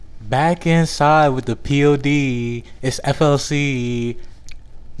Back inside with the POD. It's FLC.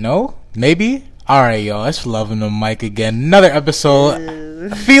 No? Maybe? Alright, y'all. It's Loving the Mic again. Another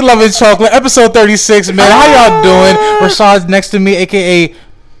episode. Feet Loving Chocolate. Episode 36, man. How y'all doing? Rashad's next to me, a.k.a.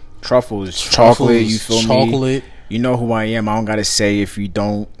 Truffles. Chocolate. You feel chocolate. me? You know who I am. I don't gotta say if you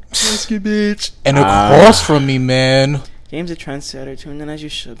don't. Bitch. And across from me, man. James a trendsetter, tuned in as you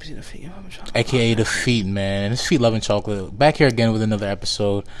should. Be the Feet Loving Chocolate. A.k.a. the Feet, man. It's Feet Loving Chocolate. Back here again with another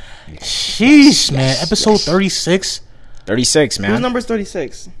episode. Sheesh, man. Episode 36. 36, man. Whose number is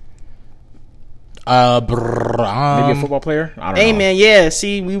 36? Maybe a football player? I don't know. Hey, man, yeah.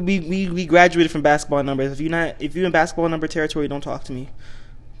 See, we graduated from basketball numbers. If you're in basketball number territory, don't talk to me.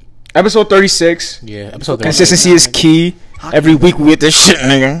 Episode 36. Yeah, episode 36. Consistency is key. Every week we get this shit,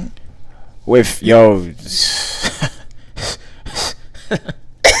 nigga. With, yo.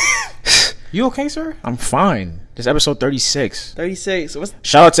 You okay, sir? I'm fine. This is episode 36. 36.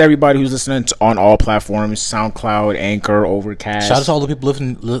 Shout out to everybody who's listening on all platforms: SoundCloud, Anchor, Overcast. Shout out to all the people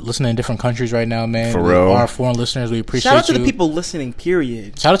listening in different countries right now, man. For real. Our foreign listeners, we appreciate you. Shout out to the people listening,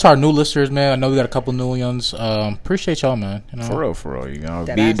 period. Shout out to our new listeners, man. I know we got a couple new ones. Appreciate y'all, man. You know? For real. You know,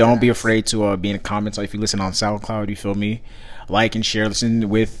 don't be afraid to be in the comments. Like, if you listen on SoundCloud, you feel me? Like and share. Listen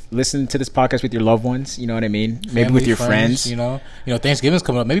to this podcast with your loved ones. You know what I mean? Maybe Family, with your friends. You know, Thanksgiving's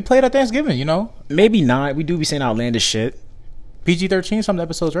coming up. Maybe play it at Thanksgiving. You know, maybe not. We do be saying outlandish shit. PG-13 some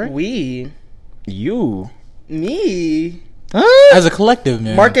episodes, right? Me as a collective,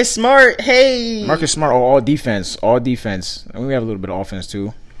 man. Marcus Smart. Hey, Marcus Smart. All defense. And we have a little bit of offense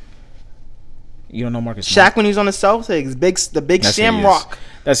too. You don't know Marcus Smart? Shaq when he was on the Celtics. The big That's Shamrock.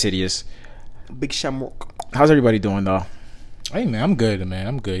 Hideous. That's hideous. Big Shamrock. How's everybody doing though? Hey, man, I'm good, man.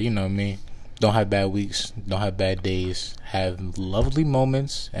 I'm good. You know me. Don't have bad weeks. Don't have bad days. Have lovely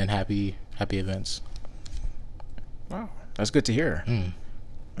moments and happy events. Wow, that's good to hear.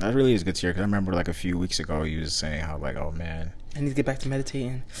 That really is good to hear. Because I remember like a few weeks ago, you was saying how like, oh man, I need to get back to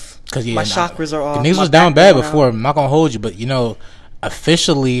meditating. Cause my chakras are off. The niggas was down bad before. I'm not gonna hold you, but you know,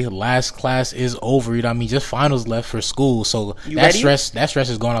 officially last class is over. You know what I mean? Just finals left for school, so that stress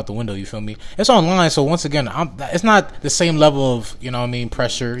is going out the window. You feel me? It's online, so once again, it's not the same level of, you know what I mean,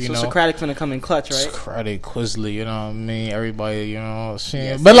 pressure. You know, Socratic finna come in clutch, right? Socratic, Quizly, you know what I mean? Everybody, you know,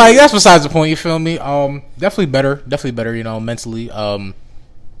 yes, but like that's besides the point. You feel me? Definitely better. You know, mentally,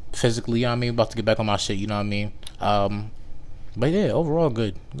 physically. You know what I mean? About to get back on my shit. You know what I mean? But yeah, overall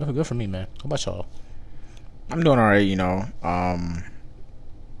good for me, man. How about y'all? I'm doing alright, you know.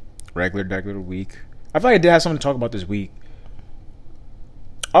 Regular week. I feel like I did have something to talk about this week.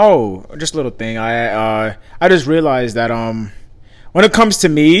 Oh, just a little thing. I just realized that when it comes to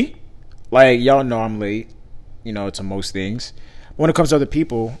me, like, y'all know I'm late, you know, to most things. When it comes to other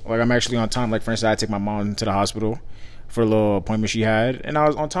people, like, I'm actually on time. Like, for instance, I take my mom to the hospital for a little appointment she had, and I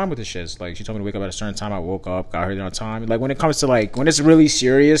was on time with the shits. Like, she told me to wake up at a certain time. I woke up, got her there on time. Like, when it comes to like when it's really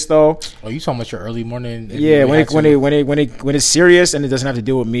serious though. Oh, you talking about your early morning? Yeah, when it's serious and it doesn't have to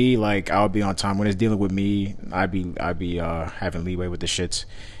deal with me, like, I'll be on time. When it's dealing with me, I'd be having leeway with the shits.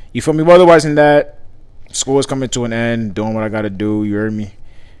 You feel me? But otherwise than that, school is coming to an end. Doing what I gotta do. You heard me?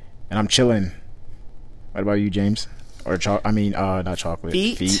 And I'm chilling. What about you, James? Or not chocolate.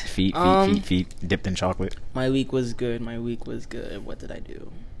 Feet dipped in chocolate. My week was good. What did I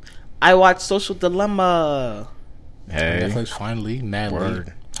do? I watched Social Dilemma. Hey, Netflix finally, madly.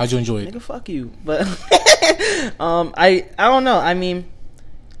 Word. How'd you enjoy it? Nigga, fuck you. But I don't know. I mean,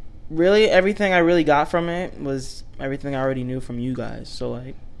 really, everything I really got from it was everything I already knew from you guys.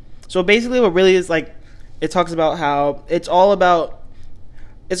 So basically, what really is like, it talks about how it's all about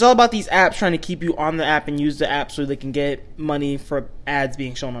these apps trying to keep you on the app and use the app so they can get money for ads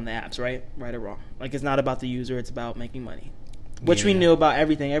being shown on the apps, right? Right or wrong. Like, it's not about the user, it's about making money. Which we knew about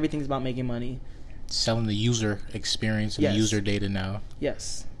everything. Everything's about making money. Selling the user experience and the user data now.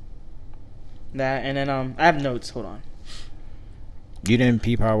 Yes. That, and then I have notes. Hold on. You didn't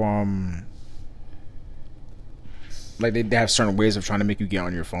peep how like they have certain ways of trying to make you get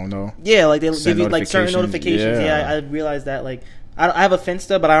on your phone though? Yeah, like they'll give you like certain notifications. Yeah, I realized that. Like, I have a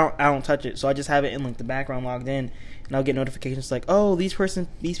Finsta, but I don't touch it, so I just have it in like the background logged in, and I'll get notifications like, oh, these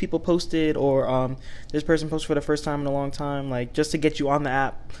people posted, or this person posted for the first time in a long time, like, just to get you on the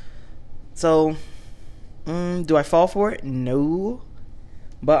app. So, do I fall for it? No,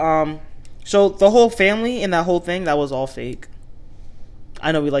 but so the whole family and that whole thing, that was all fake.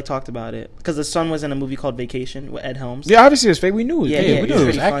 I know we like talked about it because the son was in a movie called Vacation with Ed Helms. Yeah, obviously it was fake. We knew it. Yeah, we knew it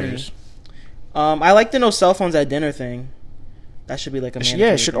was actors. I like the no cell phones at dinner thing. That should be like a mandatory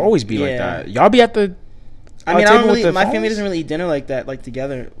it should thing. always be like that. Y'all be at the. I mean, I don't really. My family doesn't really eat dinner like that, like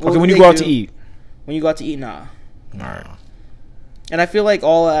together. Okay, when you go out to eat. When you go out to eat, nah. All right. And I feel like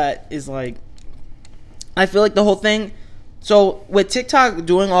all that is like, I feel like the whole thing. So with TikTok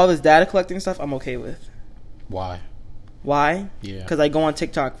doing all this data collecting stuff, I'm okay with. Why? Yeah. Because I go on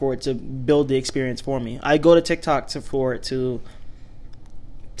TikTok for it to build the experience for me. I go to TikTok for it to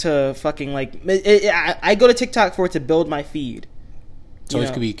fucking like. I go to TikTok for it to build my feed. So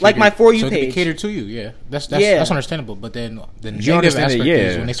it could be catered, like my For You so page. It could be catered to you, yeah. That's understandable. But then the negative aspect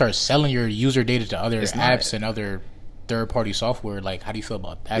is when they start selling your user data to other apps and other third-party software. Like, how do you feel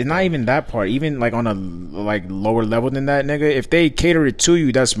about that? It's not even that part. Even like on a like lower level than that, nigga. If they cater it to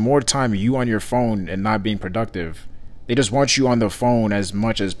you, that's more time you on your phone and not being productive. They just want you on the phone as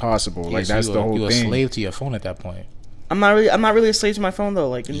much as possible. Yeah, like so that's the whole thing. You're a slave to your phone at that point. I'm not really a slave to my phone though.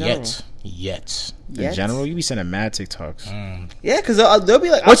 Like in general. Yet. In general, you be sending mad TikToks. Yeah, because they'll be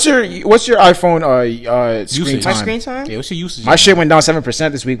like, what's your iPhone screen time? My screen time? Yeah, what's your usage? My shit went down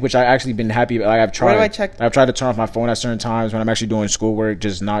 7% this week, which I actually been happy. Like I've tried. Where do I check? I've tried to turn off my phone at certain times when I'm actually doing schoolwork,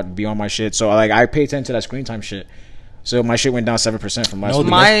 just not be on my shit. So like I pay attention to that screen time shit. So my shit went down 7% from last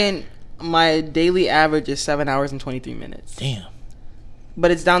week. My daily average is 7 hours and 23 minutes. Damn. But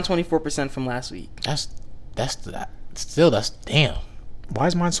it's down 24% from last week. That's damn. Why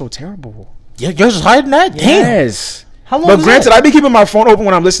is mine so terrible? Yeah, yours is higher than that? Damn. Yes. How long? But granted, I be keeping my phone open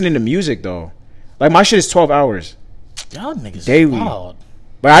when I'm listening to music though. Like my shit is 12 hours. Y'all niggas daily. Wild.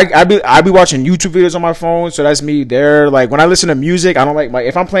 But I be watching YouTube videos on my phone, so that's me there. Like when I listen to music, I don't like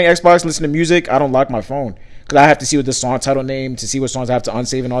if I'm playing Xbox, listen to music, I don't lock my phone because I have to see what the song title name to see what songs I have to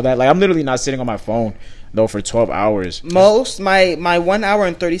unsave and all that. Like I'm literally not sitting on my phone though for 12 hours. My 1 hour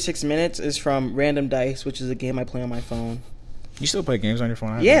and 36 minutes is from Random Dice, which is a game I play on my phone. You still play games on your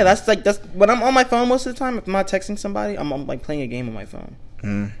phone? Yeah, that's when I'm on my phone most of the time. If I'm not texting somebody, I'm like playing a game on my phone.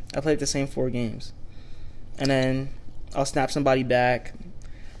 I play like the same 4 games, and then I'll snap somebody back,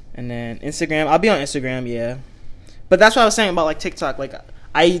 and then Instagram. I'll be on Instagram, yeah. But that's what I was saying about like TikTok. Like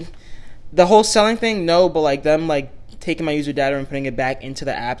the whole selling thing, no, but like them like taking my user data and putting it back into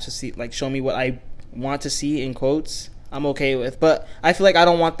the app to see, like, show me what I want to see in quotes, I'm okay with. But I feel like I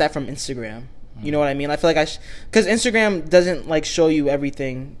don't want that from Instagram. You know what I mean? I feel like because Instagram doesn't like show you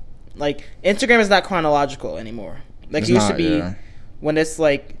everything. Like Instagram is not chronological anymore. Like it used to be when it's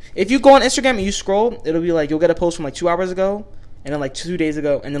like if you go on Instagram and you scroll, it'll be like you'll get a post from like 2 hours ago, and then like 2 days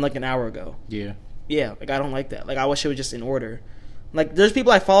ago, and then like an hour ago. Yeah. Like I don't like that. Like I wish it was just in order. Like there's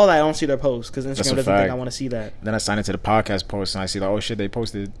people I follow that I don't see their posts because Instagram doesn't think I want to see that. Then I sign into the podcast post and I see like, oh shit, they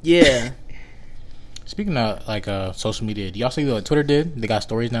posted. Yeah. Speaking of like social media, do y'all see what Twitter did? They got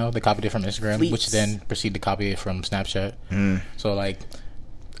stories now. They copied it from Instagram, Fleets. Which then proceed to copy it from Snapchat. So like,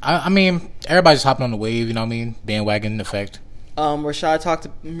 I mean, everybody's hopping on the wave. You know what I mean? Bandwagon effect.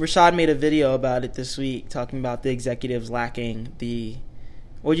 Rashad made a video about it this week, talking about the executives lacking the,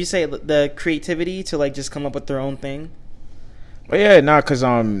 what would you say, the creativity to like just come up with their own thing. But yeah, because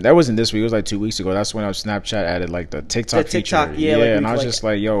that wasn't this week. It was like 2 weeks ago. That's when Snapchat added like the TikTok feature. And I was just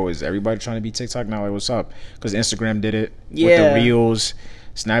like, yo, is everybody trying to be TikTok now? Like, what's up? Because Instagram did it with the Reels.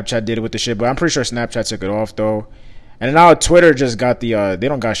 Snapchat did it with the shit. But I'm pretty sure Snapchat took it off though. And now Twitter just got the they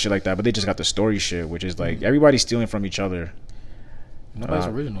don't got shit like that, but they just got the story shit, which is like everybody's stealing from each other. Nobody's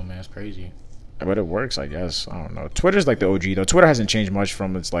original, man. It's crazy. But it works, I guess. I don't know. Twitter's like the OG though. Twitter hasn't changed much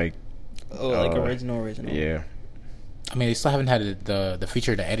from its like original. Yeah. I mean, they still haven't had the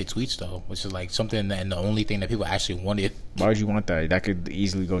feature to edit tweets though, which is like something and the only thing that people actually wanted. Why would you want that? That could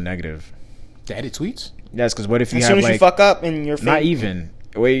easily go negative. To edit tweets? Yes, because what if you as have soon as like you fuck up and you're not even.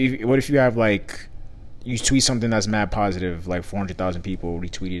 What if you have like you tweet something that's mad positive, like 400,000 people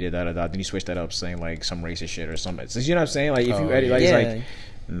retweeted it, then you switch that up saying like some racist shit or something. So, you know what I'm saying? Like if you edit, like it's like,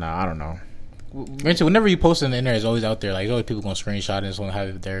 nah, I don't know. Whenever you post on the internet, it's always out there. Like there's always people gonna screenshot it and so have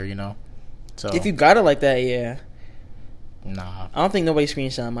it there, you know. So if you got it like that, yeah. Nah, I don't think nobody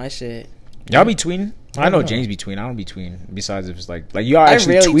screenshot my shit. Y'all be tweeting? I know James be tweeting. I don't be tweeting. Besides, if it's like y'all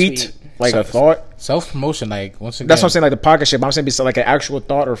actually tweet like a thought, self promotion. Like once again, that's what I'm saying. Like the podcast shit. But I'm saying besides like an actual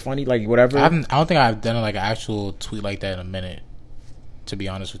thought or funny, like whatever. I don't think I've done like an actual tweet like that in a minute. To be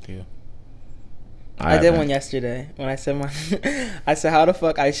honest with you, I did one yesterday when I said I said how the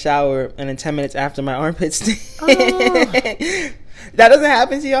fuck I shower and then 10 minutes after my armpits stink. That doesn't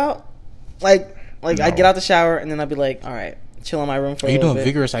happen to y'all. Like no. I get out the shower and then I'll be like, all right, chill in my room for a little bit. Are you doing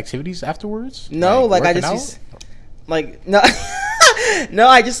vigorous activities afterwards? No, like I just like no, no.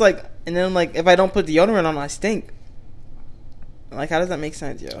 I just like and then like if I don't put deodorant on, I stink. Like how does that make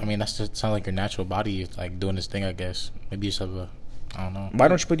sense, yo? I mean, that's just sound like your natural body is like doing this thing. I guess maybe you just have I don't know. Why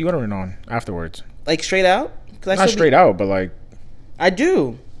don't you put deodorant on afterwards? Like straight out? Not straight out, but like I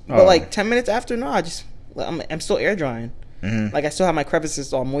do. But like 10 minutes after, no, I'm still air drying. Like I still have my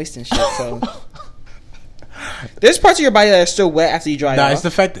crevices all moist and shit. So There's parts of your body that are still wet after you dry off. It's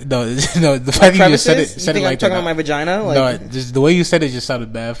the fact that, the fact that you just said it. You think I'm talking about my vagina? Like, no, just the way you said it just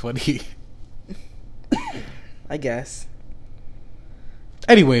sounded bad funny. I guess.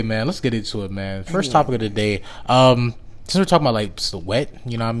 Anyway, man, let's get into it, man. First topic of the day. Since we're talking about like sweat,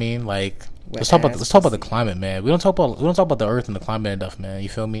 you know what I mean? Like, let's talk about the climate, man. We don't talk about the earth and the climate enough, man. You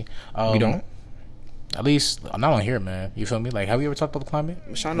feel me? We don't. At least I'm not on here, man. You feel me? Like, have we ever talked about the climate?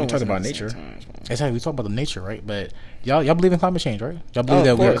 We talked about nature. Exactly, we talk about the nature, right? But y'all believe in climate change, right? Y'all believe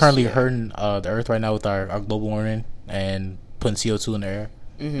that we're currently hurting the earth right now with our global warming and putting CO2 in the air.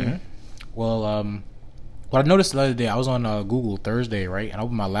 Mm-hmm. Well, what I noticed the other day, I was on Google Thursday, right? And I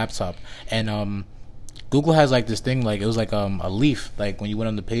opened my laptop, and Google has like this thing, like it was like a leaf, like when you went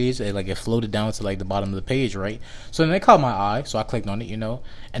on the page, it floated down to like the bottom of the page, right? So then it caught my eye, so I clicked on it, you know,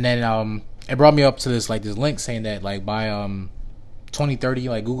 and then it brought me up to this link saying that like by 2030,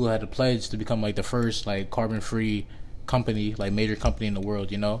 like Google had a pledge to become like the first like carbon free company, like major company in the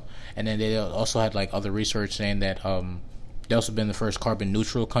world, you know, and then they also had like other research saying that they also been the first carbon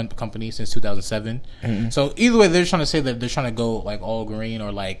neutral company since 2007. Mm-hmm. So either way, they're trying to say that they're trying to go like all green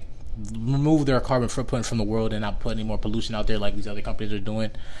or like remove their carbon footprint from the world and not put any more pollution out there like these other companies are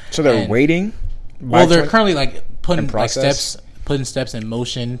doing. So they're waiting. Well, they're currently like putting steps in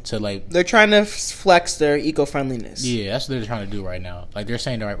motion to like. They're trying to flex their eco-friendliness. Yeah, that's what they're trying to do right now. Like they're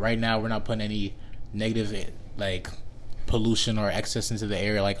saying that right now we're not putting any negative like pollution or excess into the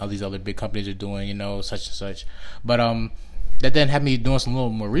air like all these other big companies are doing, you know, such and such. But that then had me doing some little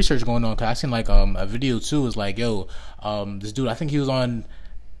more research going on because I seen like a video too. Is like, yo, this dude, I think he was on,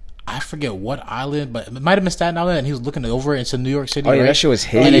 I forget what island, but it might have been Staten Island, and he was looking over into New York City. Oh yeah, right? that shit was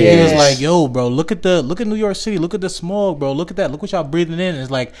hideous. And then he was like, "Yo, bro, look at New York City. Look at the smog, bro. Look at that. Look what y'all breathing in."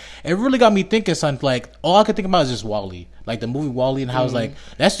 It's like it really got me thinking, son. Like all I could think about is just Wall-E, like the movie Wall-E, and how it's like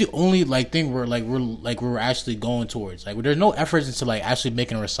that's the only like thing we're actually going towards. Like there's no efforts into like actually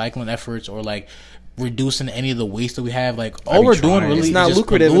making recycling efforts or like reducing any of the waste that we have. Like all we're doing really is just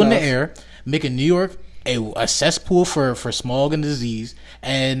lucrative polluting the air, making New York a cesspool for smog and disease.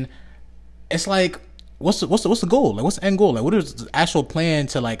 And it's like, what's the goal? Like, what's the end goal? Like, what is the actual plan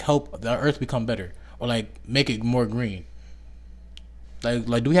to like help the earth become better or like make it more green?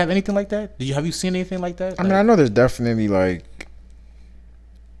 Like, do we have anything like that? Have you seen anything like that? I mean, I know there's definitely like,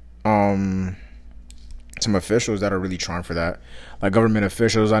 some officials that are really trying for that, like government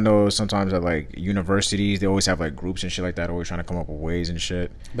officials. I know sometimes at like universities they always have like groups and shit like that, always trying to come up with ways and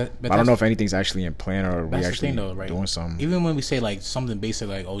shit. But I don't know if anything's actually in plan or we actually doing something. Even when we say like something basic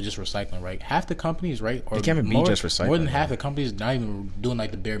like just recycling, right? Half the companies, right, or it can't be just recycling. More than half the companies not even doing like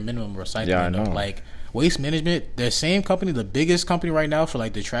the bare minimum recycling. Yeah, I know. Like waste management, the same company, the biggest company right now for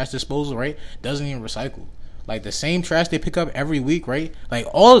like the trash disposal, right, doesn't even recycle. Like the same trash they pick up every week, right? Like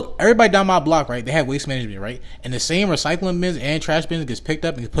everybody down my block, right? They have waste management, right? And the same recycling bins and trash bins gets picked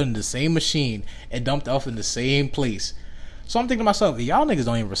up and gets put in the same machine and dumped off in the same place. So I'm thinking to myself, y'all niggas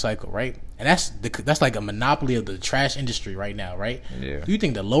don't even recycle, right? And that's like a monopoly of the trash industry right now, right? Yeah. Do you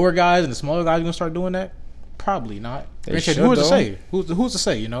think the lower guys and the smaller guys are gonna start doing that? Probably not. Who's to say? Who's to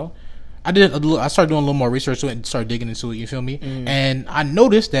say? You know? I started doing a little more research to it and started digging into it. You feel me? And I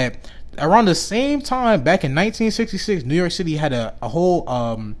noticed that around the same time, back in 1966, New York City had a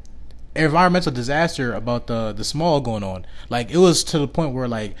whole environmental disaster about the smog going on. Like it was to the point where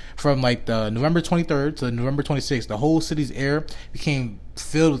like from like the November 23rd to November 26th, the whole city's air became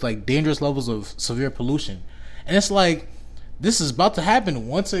filled with like dangerous levels of severe pollution. And it's like this is about to happen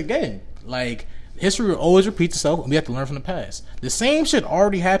once again. Like history will always repeat itself, and we have to learn from the past. The same shit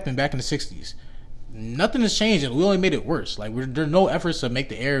already happened back in the 60s. Nothing has changed, and we only made it worse. Like there's no efforts to make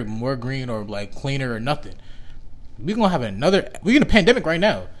the air more green or like cleaner or nothing. We're in a pandemic right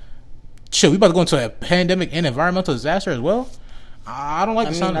now. Shit, we about to go into a pandemic and environmental disaster as well. I don't like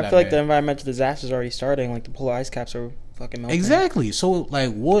the sound of that. I feel like the environmental disaster is already starting. Like the polar ice caps are fucking melting. Exactly. So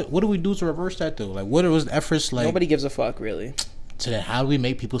like, what do we do to reverse that though? Like, what was the efforts? Like nobody gives a fuck really. So then, how do we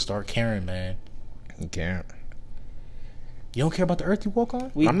make people start caring, man? You can't. You don't care about the earth you walk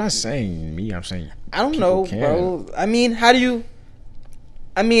on? I'm not saying me. I'm saying I don't know, bro. I mean, how do you?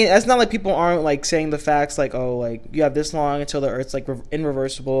 I mean, it's not like people aren't like saying the facts. Like, oh, like you have this long until the earth's like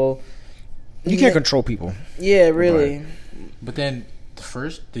irreversible. You can't control people. Yeah, really. Right. But then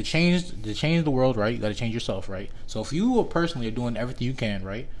to change the world, right? You got to change yourself, right? So if you personally are doing everything you can,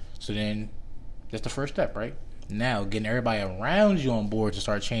 right? So then that's the first step, right? Now getting everybody around you on board to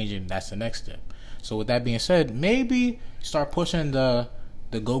start changing. That's the next step. So with that being said, maybe start pushing the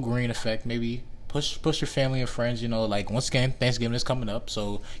go green effect. Maybe push your family and friends. You know, like once again, Thanksgiving is coming up,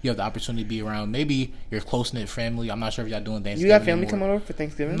 so you have the opportunity to be around maybe your close knit family. I'm not sure if y'all doing Thanksgiving. You got family coming over for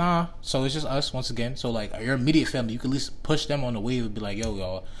Thanksgiving? Nah, so it's just us once again. So like your immediate family, you can at least push them on the wave and be like, yo,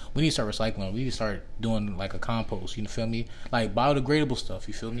 y'all, we need to start recycling. We need to start doing like a compost. You feel me? Like biodegradable stuff.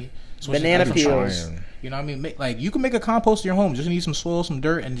 You feel me? So banana peels. You know what I mean? Like you can make a compost in your home. Just need some soil, some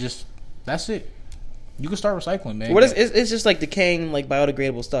dirt, and just that's it. You can start recycling, man. What is it's just like decaying, like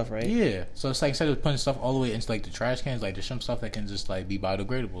biodegradable stuff, right? Yeah. So it's like instead of putting stuff all the way into like the trash cans, like there's some stuff that can just like be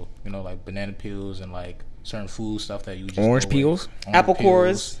biodegradable. You know, like banana peels and like certain food stuff that you just orange peels, apple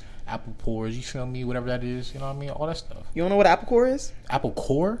cores, apple cores. You feel me? Whatever that is. You know what I mean? All that stuff. You don't know what apple core is? Apple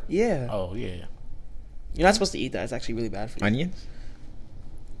core? Yeah. Oh yeah. You're not supposed to eat that. It's actually really bad for you. Onions.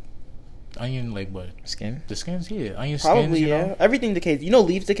 Onion, like what? Skin. The skins, yeah. Onion probably, skins. You know? Everything decays. You know,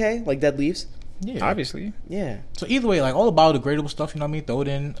 leaves decay, like dead leaves. Yeah, obviously. Yeah. So either way, like all the biodegradable stuff, you know what I mean? Throw it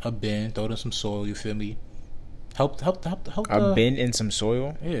in a bin, throw it in some soil. You feel me? Help. A bin in some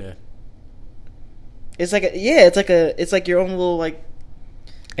soil. Yeah. It's like it's like your own little like.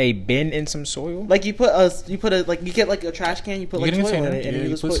 A bin in some soil. Like you get like a trash can. You put like soil in it, and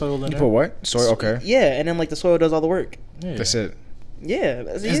you put soil in it. You put what? Soil. Okay. Yeah, and then like the soil does all the work. Yeah. That's it. Yeah,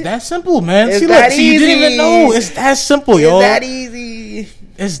 it's that simple, man. It's that easy. You didn't even know. It's that simple, yo. It's that easy.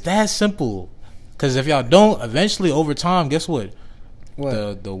 It's that simple. Because if y'all don't, eventually over time, guess what?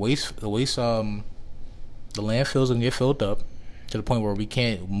 What? The waste the landfills gonna get filled up to the point where we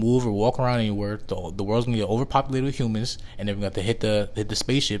can't move or walk around anywhere. The world's gonna get overpopulated with humans, and then we have to hit the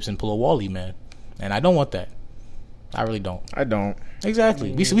spaceships and pull a Wall-E, man. And I don't want that. I really don't. I don't.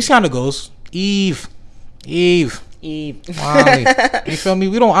 Exactly. We see how it goes. Eve. You feel me?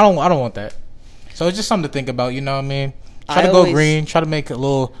 I don't want that. So it's just something to think about. You know what I mean? Try to go green. Try to make a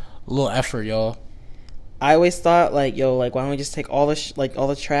little effort, y'all. I always thought like, yo, like why don't we just take all the all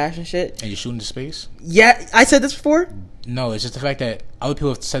the trash and shit and you shoot into space? Yeah, I said this before. No, it's just the fact that other people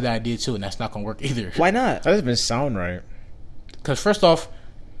have said that idea too, and that's not gonna work either. Why not? That doesn't even sound right. Because first off,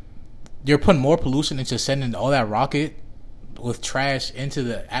 you're putting more pollution into sending all that rocket with trash into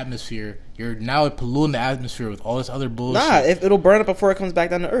the atmosphere. You're now polluting the atmosphere with all this other bullshit. Nah, it'll burn up before it comes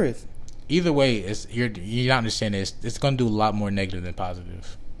back down to Earth. Either way, you're not understanding this. It's gonna do a lot more negative than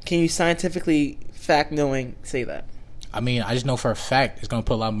positive. Can you scientifically, fact knowing, say that? I mean, I just know for a fact it's gonna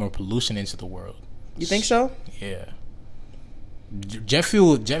put a lot more pollution into the world. You think so? Yeah. Jet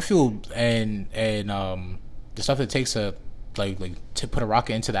fuel, and the stuff that takes to put a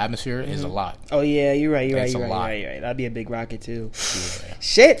rocket into the atmosphere is a lot. Oh yeah, you're right. You're right. That'd be a big rocket too. Yeah.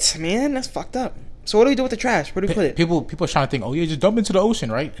 Shit, man, that's fucked up. So what do we do with the trash? Where do we put it? People are trying to think, oh yeah, just dump into the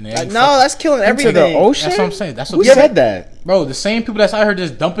ocean, right? And no, that's killing everything. Into the ocean? That's what I'm saying. Who said that? Bro, the same people that's out here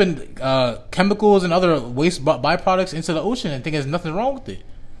just dumping chemicals and other waste byproducts into the ocean and think there's nothing wrong with it.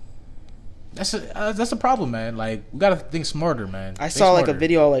 That's a problem, man. Like we gotta think smarter, man. I saw like a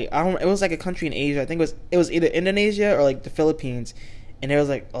video, like it was like a country in Asia. I think it was either Indonesia or like the Philippines, and there was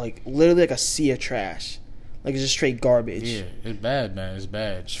like literally like a sea of trash. Like it's just straight garbage. Yeah, it's bad, man. It's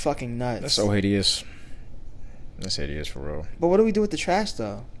bad. It's fucking nuts. That's so hideous. That's hideous for real. But what do we do with the trash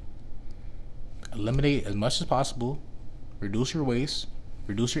though? Eliminate as much as possible. Reduce your waste.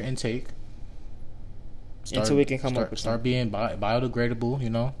 Reduce your intake. Until we can start being biodegradable.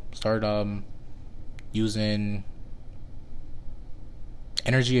 You know, start using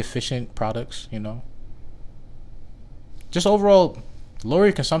energy efficient products. You know, just overall lower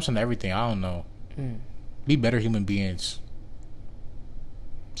your consumption of everything. I don't know. Be better human beings.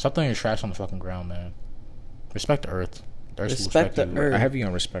 Stop throwing your trash on the fucking ground, man. Respect the earth. Respect the earth. I have you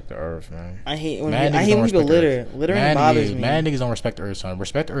on respect the earth, man. I hate when people litter. Littering bothers me. Mad niggas don't respect the earth, son.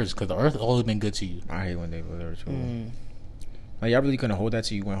 Respect the earth because the earth has always been good to you. I hate when they litter too. Like y'all really couldn't hold that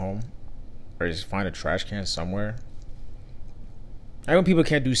till you went home, or just find a trash can somewhere. I know people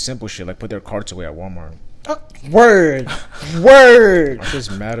can't do simple shit like put their carts away at Walmart. Word. It's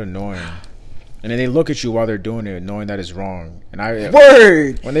just mad annoying. And then they look at you while they're doing it, knowing that it's wrong. And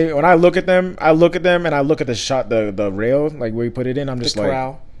when I look at them, and I look at the rail, like where you put it in. I'm just like,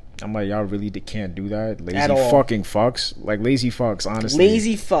 y'all really can't do that. Lazy fucking fucks, like lazy fucks. Honestly,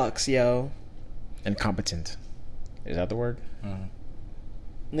 lazy fucks, yo. Incompetent. Is that the word?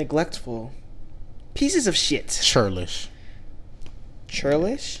 Neglectful. Pieces of shit. Churlish.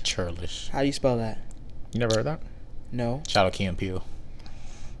 How do you spell that? You never heard that? No. Shout out Key and Peele.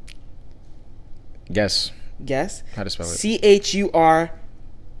 Guess. How to spell it? CHURLISH.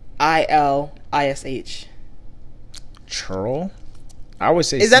 Churl? I would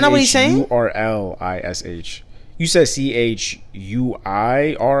say. Is that not what he's saying? CHURLISH. You said CHUIRIL.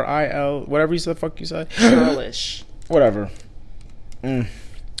 Whatever the fuck you said. Churlish. Whatever.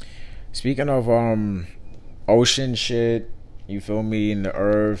 Speaking of ocean shit, you feel me, in the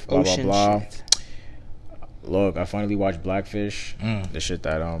earth, blah Ocean blah blah. shit. Look, I finally watched Blackfish, the shit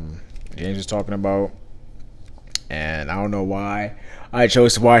that James was talking about, and I don't know why I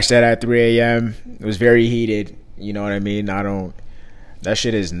chose to watch that at 3 a.m. It was very heated. You know what I mean? That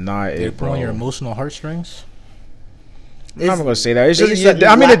shit is not Did it, pull bro. on your emotional heartstrings? I'm not gonna say that. It's They just, said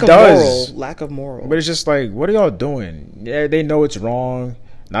I mean, it does. Lack of moral. But it's just like, what are y'all doing? Yeah, they know it's wrong.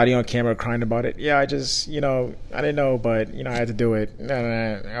 Naughty on camera crying about it. Yeah, I just, I didn't know, but, I had to do it.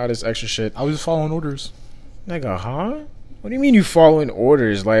 All this extra shit. I was just following orders. Nigga, huh? What do you mean you following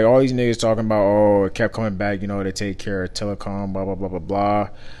orders? Like, all these niggas talking about, oh, it kept coming back, to take care of telecom, blah, blah, blah, blah, blah.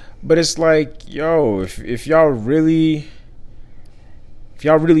 But it's like, yo, if y'all really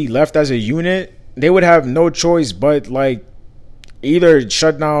left as a unit, they would have no choice but, like, either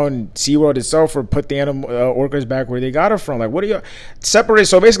shut down SeaWorld itself or put the animal orcas back where they got it from. Like, what are you separate?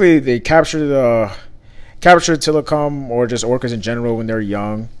 So basically, they captured telecom or just orcas in general when they're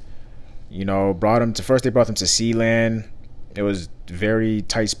young. They brought them to Sealand. It was very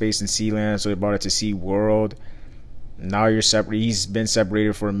tight space in Sealand, so they brought it to SeaWorld. Now you're separate. He's been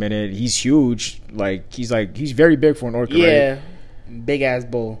separated for a minute. He's huge. He's very big for an orca, right? Big ass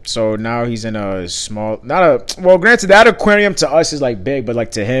bull. So now he's in a small, granted that aquarium to us is like big, but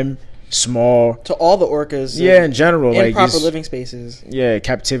like to him, small. To all the orcas. Yeah, in general. In proper living spaces. Yeah,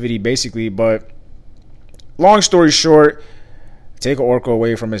 captivity basically. But long story short, take an orca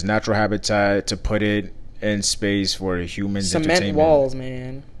away from its natural habitat to put it in space for humans' entertainment. Cement walls,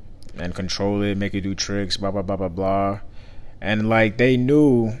 man. And control it, make it do tricks, blah, blah, blah, blah, blah. And like they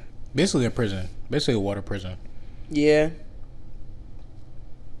knew. Basically a prison. Basically a water prison. Yeah.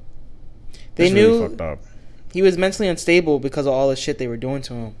 They knew really fucked up. He was mentally unstable because of all the shit they were doing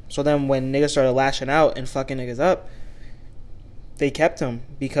to him. So then when niggas started lashing out and fucking niggas up, they kept him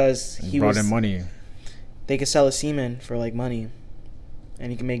because he brought in money. They could sell his semen for like money, and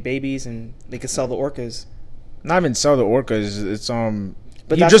he can make babies, and they could sell the orcas. Not even sell the orcas. It's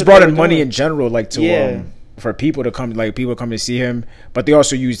But he just brought in money in general, like to for people to come, like people come to see him. But they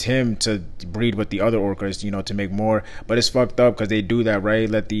also used him to breed with the other orcas, to make more. But it's fucked up because they do that, right?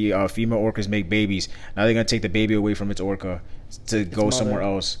 Let the female orcas make babies. Now they're gonna take the baby away from its orca to go somewhere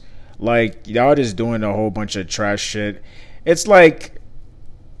else. Like y'all just doing a whole bunch of trash shit. It's like,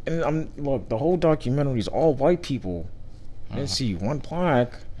 look, the whole documentary is all white people. I didn't see one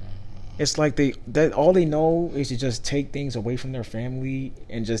black. It's like all they know is to just take things away from their family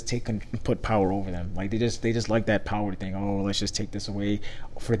and just put power over them. Like they just like that power thing. Oh, let's just take this away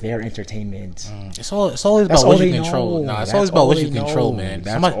for their entertainment. It's always about what you control. Nah, it's always about what you control, man.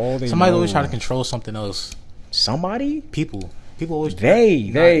 Somebody's always trying to control something else. Somebody? People always.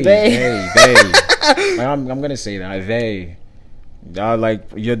 They. Like, I'm gonna say that they. Like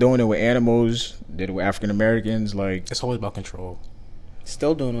you're doing it with animals. Did it with African Americans. Like it's always about control.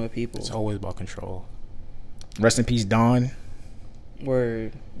 Still doing it with people. It's always about control. Rest in peace, Don.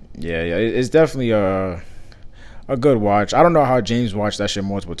 Word. Yeah. It's definitely a good watch. I don't know how James watched that shit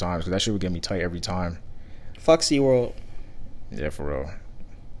multiple times because that shit would get me tight every time. Fuck SeaWorld. Yeah, for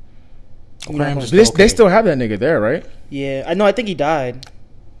real. They still have that nigga there, right? Yeah, I know. I think he died.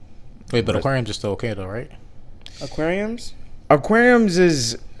 Wait, but aquariums are still okay though, right? Aquariums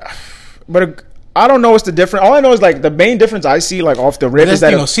is, but. I don't know what's the difference. All I know is like the main difference I see like off the rip is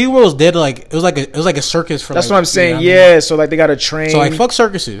that SeaWorld's dead. Like it was like a circus for. That's what I'm saying. Yeah, so like they got to train. So like fuck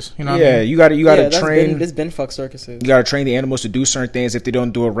circuses. You know. What I mean? You got to train. It's been fuck circuses. You got to train the animals to do certain things. If they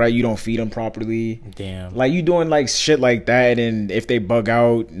don't do it right, you don't feed them properly. Damn. Like you doing like shit like that, and if they bug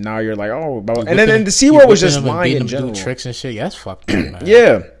out, now you're like, oh, and then the SeaWorld was just lying in general. Do tricks and shit. Yeah, that's fucked up, man.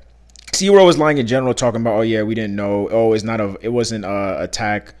 Yeah. SeaWorld was lying in general, talking about, oh yeah, we didn't know. Oh, it wasn't a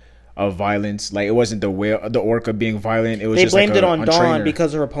attack of violence. Like it wasn't the orca being violent. It was they just blamed like it on Dawn trainer.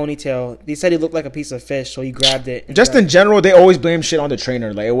 because of her ponytail. They said he looked like a piece of fish, so he grabbed it. Just in general, they always blame shit on the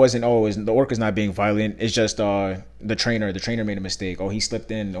trainer. Like it wasn't the orca's not being violent. It's just the trainer. The trainer made a mistake. Oh, he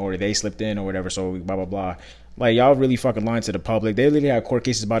slipped in, or they slipped in, or whatever. So blah blah blah. Like y'all really fucking lying to the public. They literally had court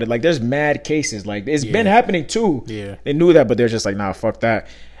cases about it. Like there's mad cases. Like it's been happening too. Yeah, they knew that, but they're just like, nah, fuck that.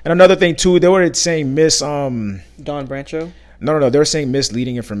 And another thing too, they were saying Dawn Brancho. No. They were saying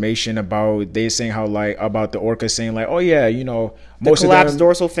misleading information about. They saying how like about the orca saying like, oh yeah, most the collapsed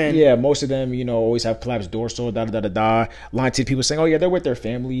dorsal fin. Yeah, most of them, always have collapsed dorsal. Da da da da. Lying to people saying, oh yeah, they're with their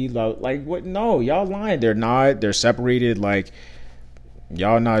family. Like what? No, y'all lying. They're not. They're separated. Like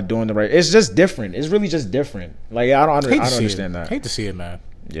y'all not doing the right. It's just different. It's really just different. Like I don't understand that. Hate to see it, man.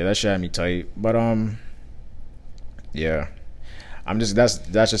 Yeah, that shit had me tight. But yeah.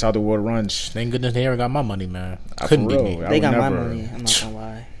 That's just how the world runs. Thank goodness they never got my money, man. Couldn't be me. They got my money. I'm not gonna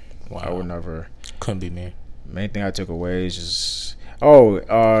lie. Wow. I would never. Couldn't be me. Main thing I took away is just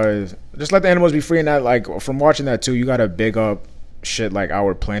just let the animals be free. And that, like, from watching that too, you gotta big up shit like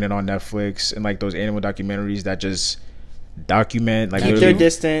Our Planet on Netflix and like those animal documentaries that just document like keep their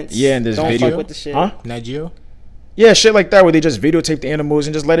distance. Yeah, and this don't video fuck with the shit. Huh? Nat Geo? Yeah, shit like that where they just videotape the animals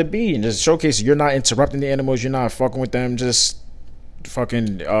and just let it be and just showcase you're not interrupting the animals, you're not fucking with them, just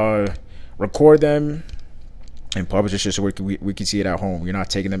fucking record them and publish this shit so we can see it at home. You're not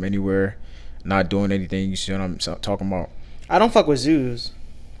taking them anywhere, not doing anything. You see what I'm talking about? I don't fuck with zoos.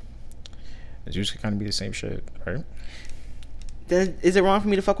 Zoos could kind of be the same shit, right? Then is it wrong for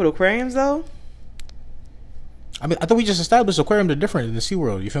me to fuck with aquariums though? I mean, I thought we just established aquariums are different than the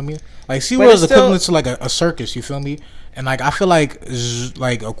SeaWorld. You feel me? Like SeaWorld is equivalent to like a circus. You feel me? And like I feel like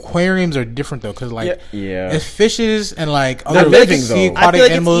aquariums are different though, because like it's fishes and like other living though. I feel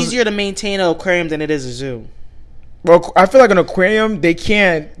like it's easier to maintain an aquarium than it is a zoo. Well, I feel like an aquarium they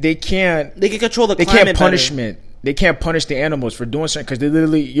can control the climate. They can't punishment. Better. They can't punish the animals for doing something because they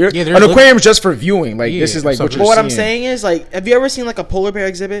literally an aquarium is just for viewing. Like this is like what you're seeing. What I'm saying is like, have you ever seen like a polar bear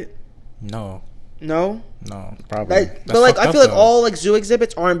exhibit? No, probably. Like, but like I feel like all like zoo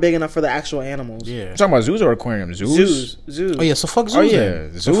exhibits aren't big enough for the actual animals. Yeah, you're talking about zoos or aquariums? Zoos. Oh yeah, so fuck zoos. Oh yeah,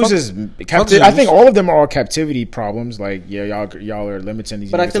 zoos is captivity. I think all of them are all captivity problems. Like y'all are limiting these.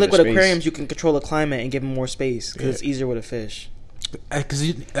 But I feel like with aquariums you can control the climate and give them more space because it's easier with a fish.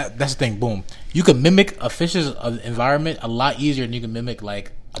 Because that's the thing. Boom, you can mimic a fish's environment a lot easier than you can mimic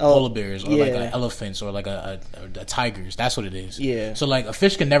like polar bears or like elephants or like a tigers. That's what it is. Yeah. So like a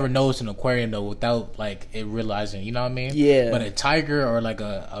fish can never know it's an aquarium though without like it realizing. You know what I mean? Yeah. But a tiger or like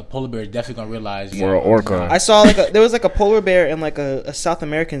a polar bear is definitely gonna realize. Or an orca. I saw there was like a polar bear in like a South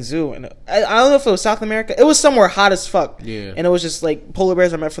American zoo, and I don't know if it was South America. It was somewhere hot as fuck. Yeah. And it was just like polar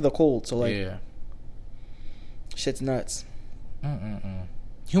bears are meant for the cold. So like, shit's nuts.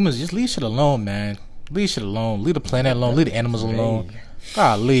 Humans, just leave shit alone, man. Leave shit alone. Leave the planet alone. Leave the animals alone.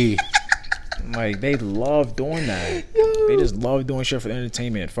 Golly. Like, they love doing that. They just love doing shit for their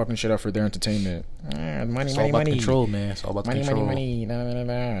entertainment. Fucking shit up for their entertainment. Money, it's all about control, man. It's all about control. Money.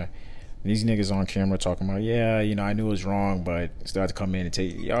 Nah. These niggas on camera talking about, I knew it was wrong, but still had to come in and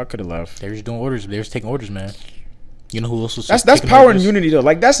take. Y'all could have left. They were just doing orders. They were taking orders, man. You know who else was? That's power orders? And unity, though.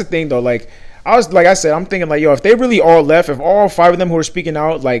 Like, that's the thing, though. Like, I'm thinking, like, if they really all left, if all 5 of them who were speaking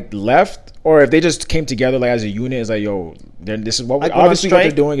out, like, left, or if they just came together, like, as a unit, it's like, then this is what obviously what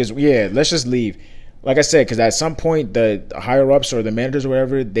they're doing is, let's just leave. Like I said, because at some point, the higher-ups or the managers or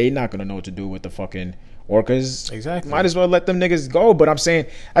whatever, they not going to know what to do with the fucking orcas. Exactly. Might as well let them niggas go. But I'm saying,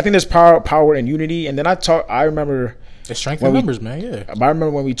 I think there's power and unity. And then I remember... The strength of numbers, man, yeah. I remember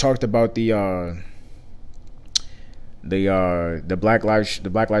when we talked about the Black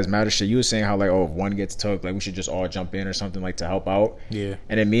Lives Matter shit. You were saying how like, if one gets took, like we should just all jump in or something like to help out. Yeah.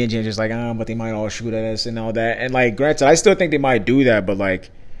 And then me and James just like, but they might all shoot at us and all that. And like, granted, I still think they might do that, but like,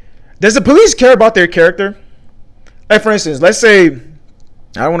 does the police care about their character? Like, for instance, let's say, I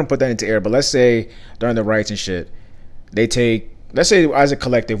don't want to put that into air, but let's say during the riots and shit, let's say as a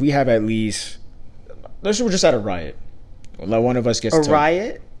collective, we have at least, let's say we're just at a riot. Like one of us gets a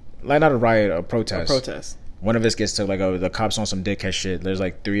riot? Like not a riot, a protest. A protest. One of us gets to like the cops on some dickhead shit. There's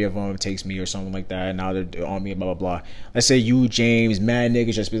like 3 of them takes me or something like that. And now they're on me, blah blah blah. Let's say you, James, mad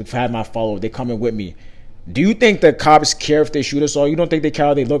niggas just have my follow. They coming with me. Do you think the cops care if they shoot us all? You don't think they care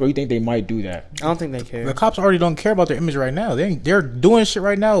how they look, or you think they might do that? I don't think they care. The cops already don't care about their image right now. They're doing shit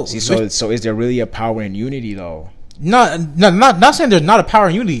right now. See, so is there really a power in unity though? Not saying there's not a power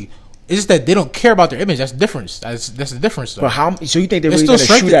in unity. It's just that they don't care about their image. That's the difference. That's the difference. Though. But how? So you think they're really going to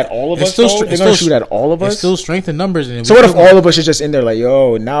shoot at all of us? They're going to shoot at all of us. It's still strength in numbers. So what if all of us are just in there like,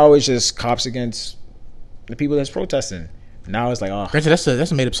 now it's just cops against the people that's protesting? Now it's like, Granted, that's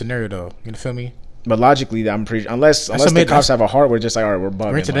a made up scenario though. You feel me? But logically, I'm pretty unless the cops have a heart, we're just like, all right, we're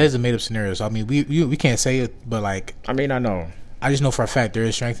bugging. Granted, that is a made up scenario. So I mean, we can't say it, but like, I mean, I know. I just know for a fact there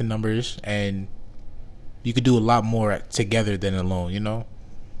is strength in numbers, and you could do a lot more together than alone. You know.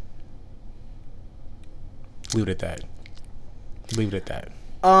 Leave it at that.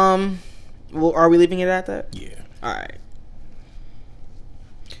 Well, are we leaving it at that? Yeah. All right.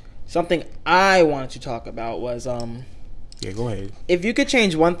 Something I wanted to talk about was Yeah, go ahead. If you could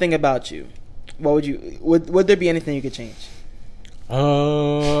change one thing about you, what would you? Would there be anything you could change?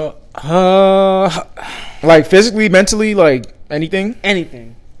 Like physically, mentally, like anything.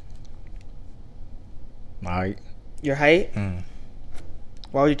 Anything. My height. Your height.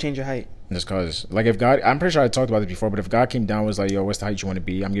 Why would you change your height? Just cause, like, if God, I'm pretty sure I talked about this before, but if God came down and was like, yo, what's the height you want to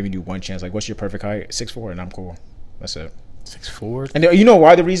be? I'm giving you one chance. Like, what's your perfect height? 6'4", and I'm cool. That's it. 6'4", and you know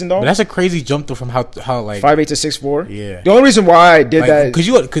why the reason though? But that's a crazy jump though from how like 5'8" to 6'4". Yeah. The only reason why I did like, that because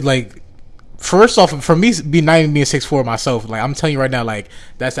you could like. First off, for me, not even being 6'4" myself, like I'm telling you right now, like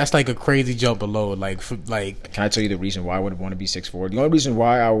that's like a crazy jump below. Like, can I tell you the reason why I would want to be 6'4"? The only reason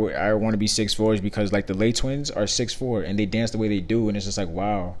why I want to be 6'4" is because like the Lay twins are 6'4" and they dance the way they do, and it's just like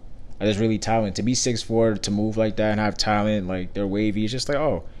wow, there's really talent to be 6'4", to move like that and have talent. Like they're wavy. It's just like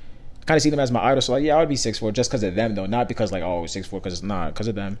oh, I kind of see them as my idol. So like yeah, I would be 6'4" just because of them though, not because like oh 6'4" because it's not because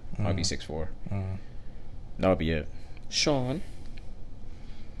of them. I'd be 6'4". That would be it. Sean.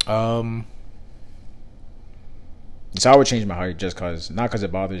 So I would change my height just cause, not because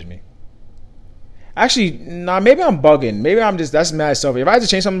it bothers me. Actually, nah, maybe I'm bugging. Maybe I'm just, that's mad self. If I had to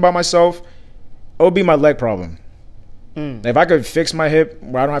change something about myself, it would be my leg problem. If I could fix my hip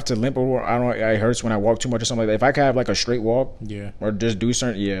where I don't have to limp or it hurts when I walk too much or something like that. If I could have like a straight walk, yeah, or just do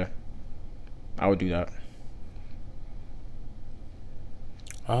certain, yeah, I would do that.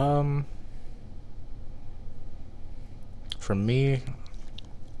 For me,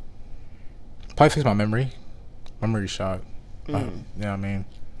 probably fix my memory. Memory shot. Yeah, I mean,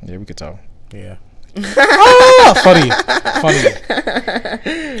 yeah, we could tell. Yeah. Funny.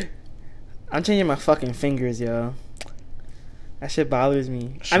 I'm changing my fucking fingers, yo. That shit bothers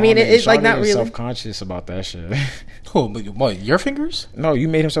me. Sean, I mean, it's like not really self-conscious about that shit. Oh, what? Your fingers? No, you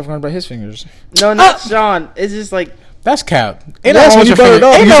made him self-conscious about his fingers. No, not Sean. It's just like that's cap. Ain't no wrong with your fingers.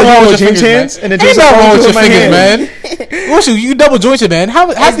 Ain't no wrong with your fingers, man. Ain't no wrong with your fingers, man. You double jointed, man.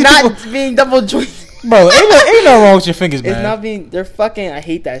 How it's not being double jointed. Bro, ain't no wrong with your fingers, man. It's not being. They're fucking. I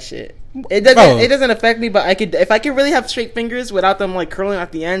hate that shit. It doesn't affect me, but I could if I could really have straight fingers without them like curling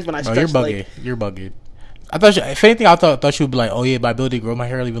at the ends when I stretch. You're bugging. I thought if anything, I thought you would be like, oh yeah, my ability to grow my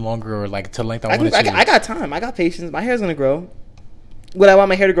hair even longer or like to length I want it to. I got time. I got patience. My hair's gonna grow. Would I want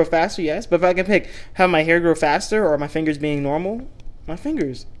my hair to grow faster? Yes, but if I can pick have my hair grow faster or my fingers being normal, my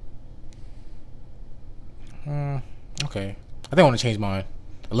fingers. Okay, I think I want to change mine.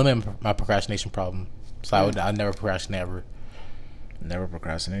 Eliminate my procrastination problem. So I never procrastinate ever. Never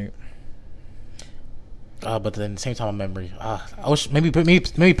procrastinate. But then at the same time, my memory. I wish maybe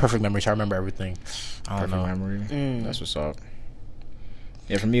perfect memory. So I remember everything. I don't know. Memory. That's what's up.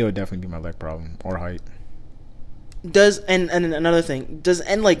 Yeah, for me it would definitely be my leg problem or height. And another thing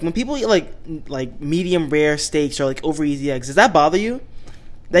like when people eat like medium rare steaks or like over easy eggs, does that bother you?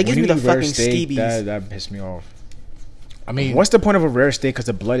 That gives me the fucking skeebies. That pissed me off. I mean, what's the point of a rare steak? Because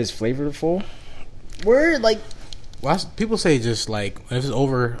the blood is flavorful. We're like, people say just like if it's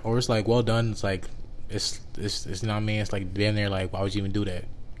over or it's like well done, it's like it's you know what I mean. It's like being there like why would you even do that?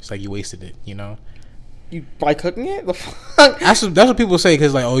 It's like you wasted it, you know. You by cooking it? The fuck? That's what people say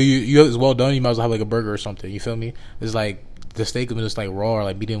because like you it's well done. You might as well have like a burger or something. You feel me? It's like the steak when it's like raw or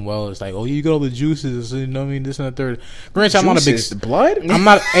like medium well. It's like you got all the juices. You know what I mean? This and the third. Granted, I'm not a big blood. I'm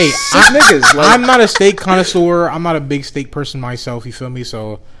not. Hey, I'm not a steak connoisseur. I'm not a big steak person myself. You feel me?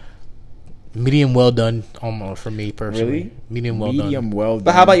 So medium well done for me personally. Really? Medium well done.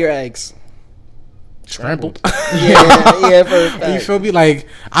 But how about your eggs? Scrambled. yeah. For a fact. You feel me? Like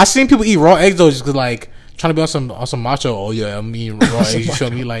I seen people eat raw eggs though, just cause like trying to be on some macho. Oh yeah, I'm eating raw eggs. You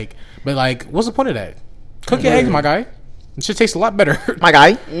feel me? Like, but like, what's the point of that? Cook your eggs, my guy. It should taste a lot better, my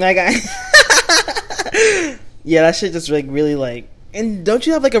guy. Yeah, that shit just like really like. And don't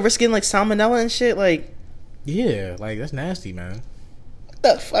you have like a risk getting like salmonella and shit? Like, yeah, like that's nasty, man. What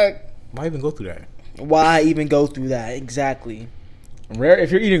the fuck? Why even go through that? Why even go through that? Exactly. Rare.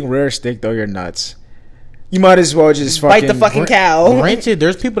 If you're eating rare steak though, you're nuts. You might as well just bite the fucking cow. Granted,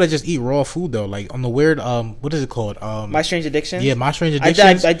 there's people that just eat raw food though, like on the weird what is it called? My Strange Addiction. Yeah, My Strange Addiction.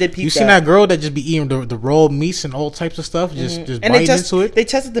 I did peep. You seen that girl that just be eating the raw meats and all types of stuff, just and biting into it. They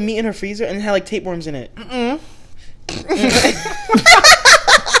tested the meat in her freezer and it had like tapeworms in it.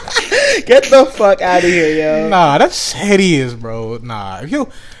 Get the fuck out of here, yo. Nah, that's hideous, bro. Nah, if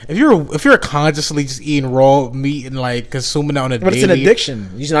you're consciously just eating raw meat and like consuming that on a daily, but it's an addiction.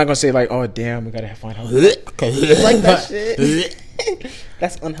 You're just not gonna say like, oh damn, we gotta find health. Like that shit.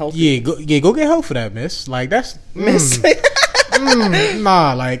 That's unhealthy. Go get help for that, miss. Like that's miss.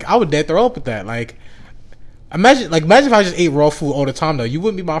 Nah, like I would dead throw up with that. Like imagine if I just ate raw food all the time though. You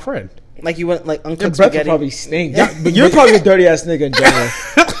wouldn't be my friend. Like you wouldn't like uncooked your breath would probably stink. But you're probably a dirty ass nigga in general.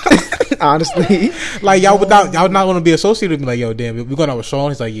 Honestly, like y'all would not want to be associated with me. Like, yo, damn, we going out with Sean.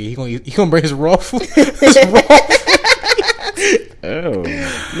 He's like, yeah, he gonna bring his raw food. Oh,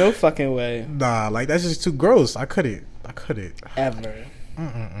 no fucking way. Nah, like that's just too gross. I couldn't ever.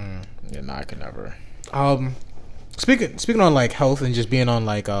 Yeah, nah, I could never. Speaking on like health and just being on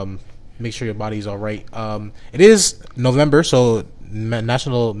like make sure your body's all right. It is November, so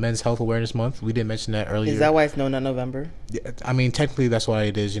National Men's Health Awareness Month. We didn't mention that earlier. Is that why it's known not November? Yeah, I mean, technically that's why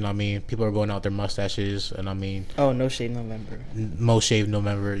it is. You know what I mean? People are going out their mustaches, and I mean, oh, no shave November. Most shave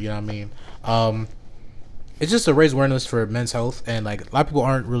November. You know what I mean? It's just to raise awareness for men's health, and like a lot of people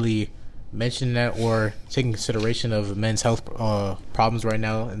aren't really mentioning that or taking consideration of men's health problems right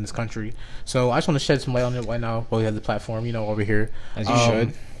now in this country. So I just want to shed some light on it right now while we have the platform, you know, over here. As you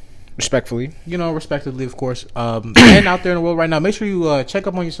should. Respectfully. You know, respectively, of course. Men out there in the world right now, make sure you check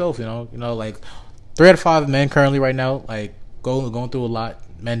up on yourself, you know. You know, like 3 out of 5 men currently right now, like going through a lot.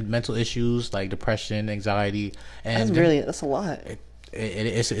 Mental issues like depression, anxiety. And that's a lot.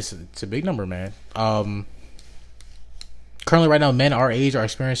 It's a big number, man. Currently right now, men our age are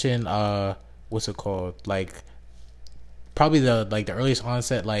experiencing what's it called, like probably the earliest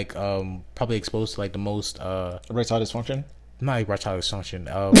onset, like probably exposed to like the most erectile dysfunction. Not erectile dysfunction.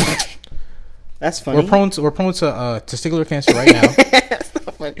 That's funny. We're prone to testicular cancer right now.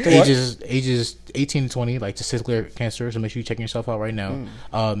 ages 18 to 20, like testicular cancer. So make sure you check yourself out right now.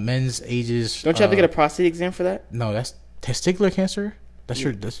 Men's ages. Don't you have to get a prostate exam for that? No, that's testicular cancer. That's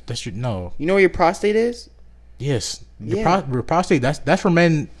your no. You know where your prostate is? Yes, your prostate. That's for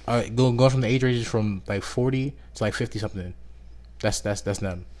men going from the age ranges from like 40 to like 50 something. That's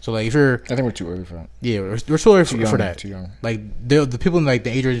them. So like if you're, I think we're too early for that. Yeah, we're too early for that. Too young. Like the people in like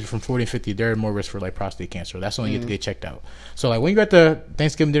the age ranges from 40 and 50, they're at more risk for like prostate cancer. That's when you have to get checked out. So like when you're at the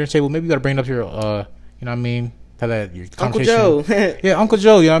Thanksgiving dinner table, maybe you got to bring up your you know what I mean. Have that your Uncle Joe. Yeah, Uncle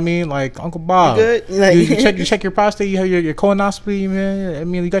Joe. You know what I mean? Like Uncle Bob. You good? Like, you check your prostate. You have your colonoscopy. Man, I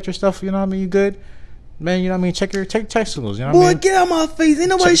mean you got your stuff. You know what I mean? You good? Man, you know what I mean? Check testicles. You know what I mean? Boy, get out my face. Ain't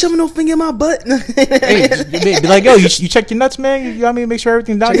nobody shoving no finger in my butt. Hey, be like, yo, you check your nuts, man. You know what I mean? Make sure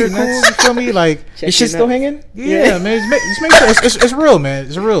everything's down here cool. You feel me? Like, is shit still hanging? Yeah, man. Just make sure it's real, man.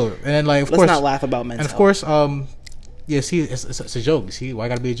 It's real. And then, like, of course, let's not laugh about men's health. And of course, yeah, see, it's a joke. See, why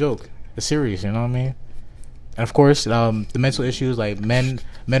gotta be a joke? It's serious. You know what I mean? And of course, the mental issues, like men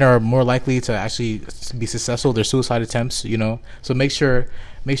are more likely to actually be successful with their suicide attempts. You know, so make sure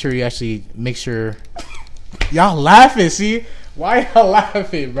you actually make sure. Y'all laughing, see? Why y'all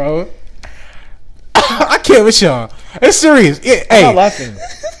laughing, bro? I can't with y'all. It's serious. Yeah, I'm not laughing.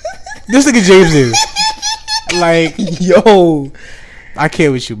 This nigga James is like, yo, I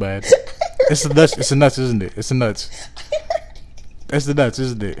can't with you, man. It's the nuts. It's the nuts, isn't it? It's the nuts. It's the nuts,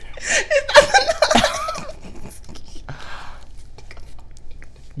 isn't it?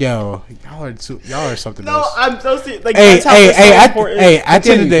 Yo, y'all are something else. No, I'm so serious. Like, hey, at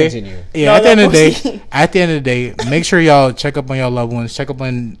the end of the day, make sure y'all check up on your loved ones. Check up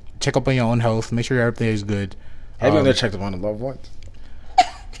on your own health. Make sure everything is good. Have you checked up on the loved ones?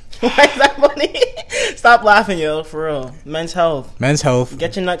 Why is that funny? Stop laughing, yo. For real. Men's health.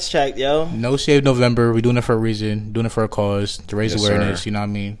 Get your nuts checked, yo. No Shave November. We're doing it for a reason. Doing it for a cause. To raise awareness. Sir. You know what I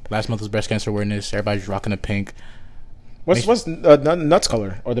mean? Last month was breast cancer awareness. Everybody's rocking the pink. What's nuts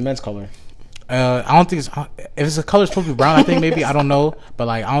color or the men's color? I don't think if it's a color, it's supposed to be brown. I think maybe, I don't know, but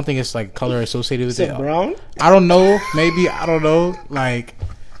like I don't think it's like color associated with it. Brown? I don't know. Maybe I don't know. Like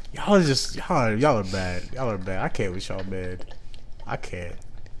y'all are bad. Y'all are bad. I can't with y'all, man. I can't.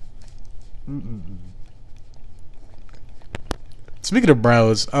 Speaking of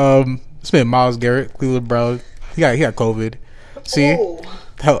Browns, it's been Myles Garrett, Cleveland Browns. He got COVID. See,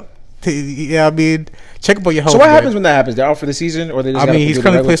 yeah, I mean. Check up on your health. So what happens when that happens? They're out for the season, or they just? I mean, he's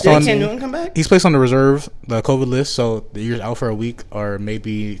currently placed on. Did Cam Newton come back? He's placed on the reserve, the COVID list. So you're out for a week or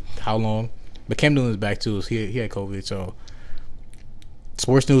maybe how long? But Cam Newton is back too. So he had COVID. So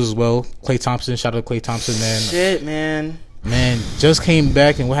sports news as well. Klay Thompson, shout out to Klay Thompson, man. Shit, man. Man, just came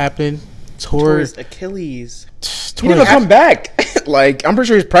back, and what happened? Tore his Achilles. He didn't even come back. Like, I'm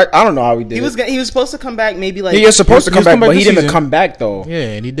pretty sure I don't know how he did. He was supposed to come back. Maybe like he was supposed to come back, but he didn't even come back though.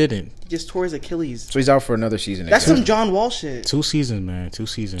 Yeah, and he didn't. He just tore his Achilles. So he's out for another season. That's some John Wall shit. 2 seasons, man. 2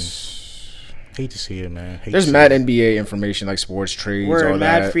 seasons. Hate to see it, man. There's mad NBA information, like sports trades, all that.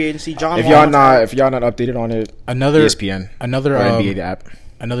 Mad free agency. John if Wall. If y'all not updated on it, ESPN, another NBA app.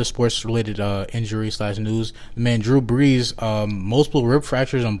 Another sports related injury / news. Man, Drew Brees, multiple rib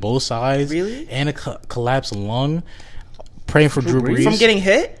fractures on both sides. Really? And a collapsed lung. Praying for Drew Brees. From getting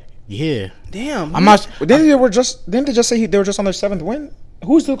hit? Yeah. Damn. I'm not. Didn't they just say they were just on their 7th win?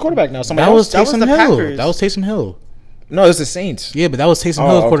 Who's the quarterback now? Somebody else? That was Taysom Hill. No, it's the Saints. Yeah, but that was Taysom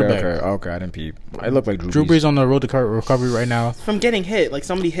Hill's quarterback. Okay, I didn't peep. It looked like Drew Brees on the road to recovery right now. From getting hit, like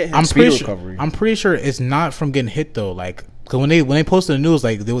somebody hit him. I'm pretty sure it's not from getting hit though. Like, cause when they posted the news,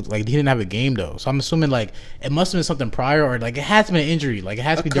 like he didn't have a game though. So I'm assuming like it must have been something prior, or like it had to be an injury. Like it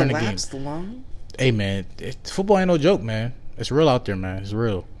has to be during the game. Lung? Hey man, football ain't no joke, man. It's real out there, man. It's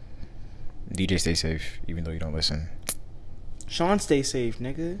real. DJ, stay safe, even though you don't listen. Sean, stay safe,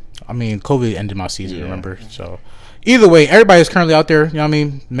 nigga. I mean, COVID ended my season, remember? So, either way, everybody's currently out there. You know what I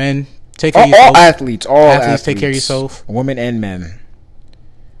mean? Men, take care of yourself. All athletes, take care of yourself. Women and men.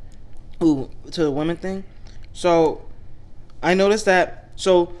 Ooh, to the women thing. So, I noticed that.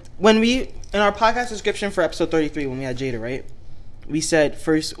 So, when we in our podcast description for episode 33, when we had Jada, right? We said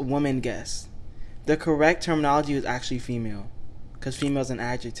first woman guest. The correct terminology was actually female, because female is an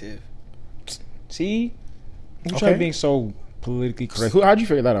adjective. See, you try being so politically correct. How'd you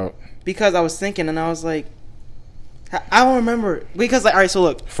figure that out? Because I was thinking, and I was like, I don't remember. Because, like, all right, so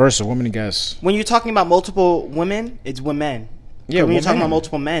look. First, a woman guest. When you're talking about multiple women, it's women. Yeah, when you're talking about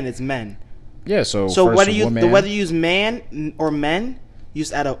multiple men, it's men. Yeah, so whether you use man or men, you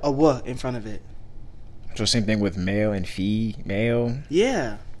just add a "w" in front of it. So same thing with male and female.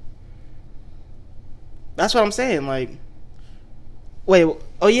 Yeah, that's what I'm saying. Like, wait,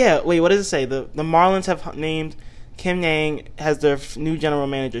 what does it say? The Marlins have named Kim Yang as their new general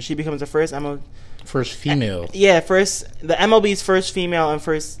manager. She becomes the first female. The MLB's first female and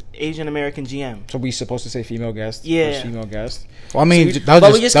first Asian American GM. So we supposed to say female guest? Yeah, first female guest. Well, I mean, we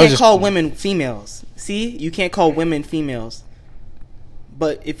just can't call women females. See, you can't call women females.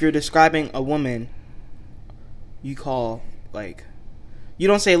 But if you're describing a woman, you call, like, you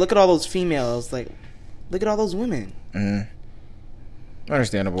don't say, look at all those females. Like, look at all those women.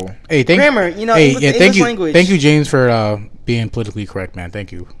 Understandable. Hey, grammar. You know, English language. Thank you, James, for being politically correct, man.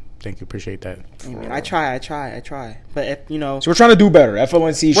 Thank you. Appreciate that. I try. But if so we're trying to do better.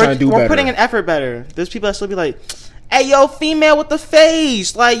 FLNC is trying to do better. We're putting an effort better. There's people that still be like, "Hey, yo, female with the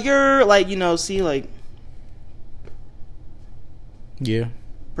face, like you're like, see, like." Yeah.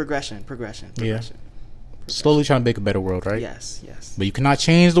 Progression. Yeah. Slowly trying to make a better world, right? Yes. But you cannot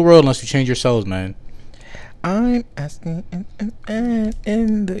change the world unless you change yourselves, man. I'm asking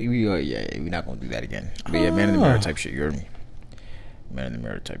in the we're not gonna do that again. But yeah, man in the mirror type shit. You heard me. Man in the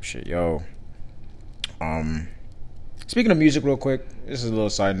mirror type shit, yo. Speaking of music, real quick, this is a little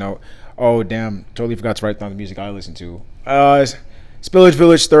side note. Oh damn, totally forgot to write down the music I listen to. Spillage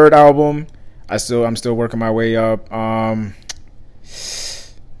Village third album. I'm still working my way up.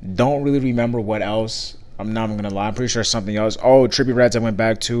 Don't really remember what else. I'm not even gonna lie. I'm pretty sure something else. Oh, Trippy Reds I went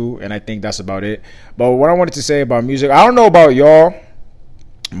back to, and I think that's about it. But what I wanted to say about music, I don't know about y'all,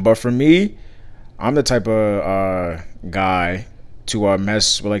 but for me, I'm the type of guy to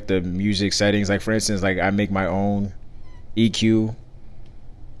mess with like the music settings. Like for instance, like I make my own EQ.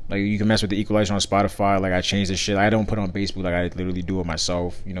 Like you can mess with the equalizer on Spotify. Like I change the shit. I don't put on Facebook. Like I literally do it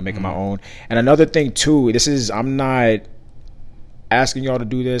myself. Making my own. And another thing too, I'm not asking y'all to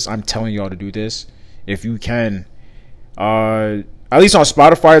do this. I'm telling y'all to do this. If you can, at least on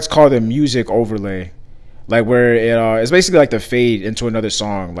Spotify, it's called a music overlay. Like where it's basically like the fade into another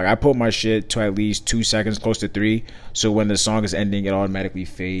song. Like I put my shit to at least 2 seconds, close to 3. So when the song is ending, it automatically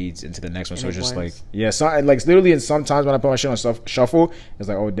fades into the next one. So it's just like, like literally. And sometimes when I put my shit on shuffle, it's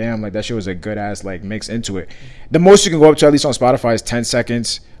like, oh damn, like that shit was a good ass like mix into it. The most you can go up to, at least on Spotify, is 10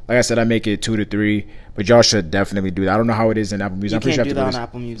 seconds. Like I said, I make it 2 to 3. But y'all should definitely do that. I don't know how it is in Apple Music. I'm pretty sure you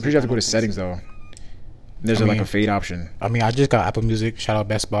have to go to settings though. There's like a fade option. I mean, I just got Apple Music. Shout out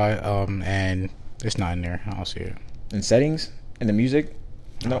Best Buy. And it's not in there. I don't see it. In settings? In the music?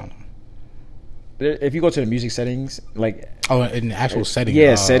 No. If you go to the music settings, like... Oh, in the actual settings.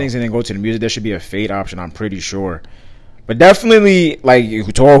 Yeah, settings, and then go to the music. There should be a fade option, I'm pretty sure. But definitely, like,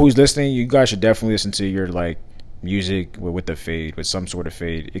 to all who's listening, you guys should definitely listen to your, like, music with the fade, with some sort of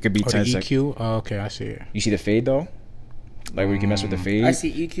fade. It could be 10 seconds. EQ? Oh, okay, I see it. You see the fade, though? Like, where you can mess with the fade? I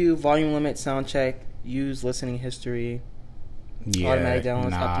see EQ, volume limit, sound check, use listening history... Yeah, automatic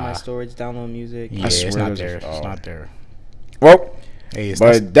downloads, optimize storage, download music. Yeah, it's not there. It's not there. Well,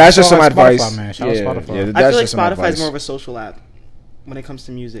 that's just some advice. Spotify, man. Shout out Spotify. I feel like Spotify is more of a social app when it comes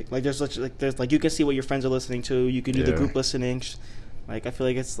to music. Like there's you can see what your friends are listening to. You can do the group listening. Like I feel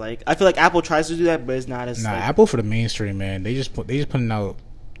like Apple tries to do that, but it's not as. Apple for the mainstream, man. They just putting out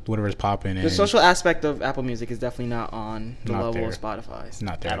whatever's popping. The social aspect of Apple Music is definitely not on the level of Spotify. It's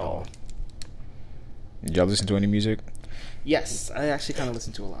not there at all. Did y'all listen to any music? Yes, I actually kind of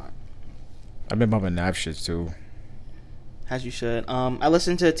listen to a lot. I've been bumping nap shit too. As you should. I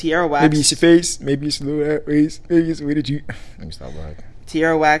listened to Tierra Wax. Maybe it's your face. Maybe it's the ways. Maybe it's the way that you. Let me stop lying.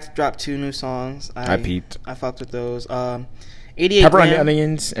 Tierra Wax dropped 2 new songs. I peeped. I fucked with those. 88 Pepper Gram,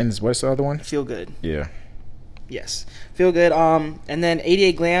 Onions and what's the other one? Feel Good. Yeah. Yes, Feel Good. And then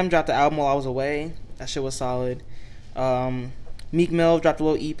 88 Glam dropped the album while I was away. That shit was solid. Meek Mill dropped a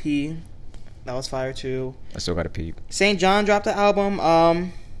little EP. That was fire too. I still got a peep. St. John dropped the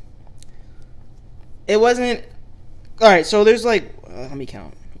album. It wasn't... Alright, so there's like... let me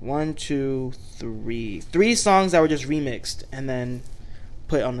count. 1, 2, 3. 3 songs that were just remixed and then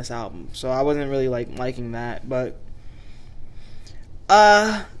put on this album. So I wasn't really liking that, but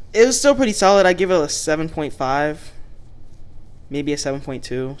it was still pretty solid. I give it a 7.5. Maybe a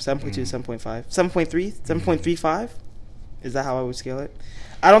 7.2, 7.5, 7.3, 7.35. Is that how I would scale it?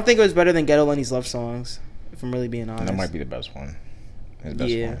 I don't think it was better than Ghetto Lenny's Love Songs, if I'm really being honest. That might be the best one.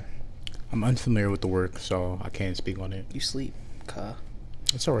 Yeah. I'm unfamiliar with the work, so I can't speak on it. You sleep, cuh.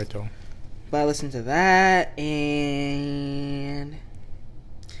 It's alright though. But I listened to that, and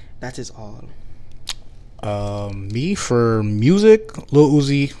that is all. Me for music, Lil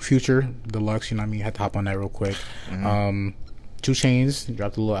Uzi, Future, Deluxe. You know what I mean? Had to hop on that real quick. 2 Chainz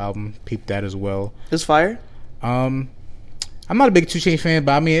dropped a little album. Peeped that as well. It was fire. I'm not a big 2 Chainz fan,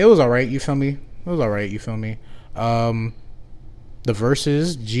 but I mean it was alright. You feel me? It was alright. You feel me? The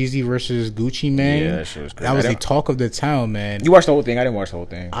verses, Jeezy versus Gucci Mane. Yeah, that shit was great. That was the talk of the town, man. You watched the whole thing? I didn't watch the whole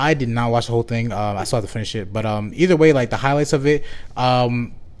thing. I did not watch the whole thing. I still have to finish it. But either way, like the highlights of it,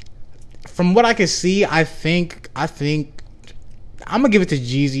 from what I can see, I think I'm gonna give it to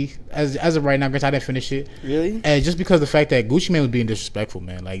Jeezy as of right now. Because I didn't finish it. Really? And just because of the fact that Gucci Mane was being disrespectful,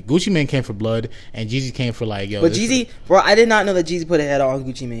 man. Like Gucci Mane came for blood, and Jeezy came for like, yo. But Jeezy, bro, I did not know that Jeezy put a head on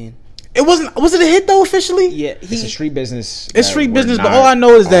Gucci Mane. It wasn't. Was it a hit though officially? Yeah, it's a street business. It's street business, but all I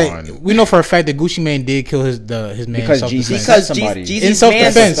know is that we know for a fact that Gucci Mane did kill his man because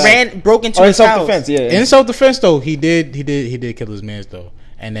Jeezy's man broke into his house. In self defense though, he did kill his man though.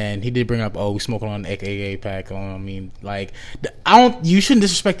 And then he did bring up, we smoking on an AKA pack. I mean, like, you shouldn't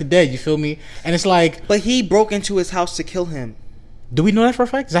disrespect the dead. You feel me? And it's like, but he broke into his house to kill him. Do we know that for a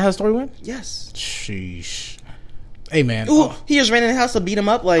fact? Is that how the story went? Yes. Sheesh. Hey man, he just ran in the house to beat him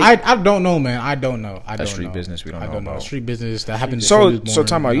up. Like I don't know, man. I don't know. That's street business. We don't know about street business that happened. So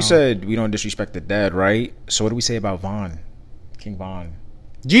time out. You said we don't disrespect the dead, right? So what do we say about Von, King Von?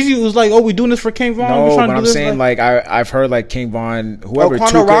 Jeezy was like, we doing this for King Von. No, but I'm saying like I've heard like King Von, whoever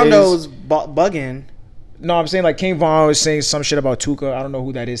Quando Rondo's bugging. No, I'm saying like King Von was saying some shit about Tuka. I don't know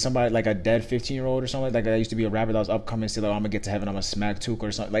who that is. Somebody like a dead 15-year-old or something like that. Used to be a rapper that was upcoming. Say like, I'm gonna get to heaven. I'm gonna smack Tuka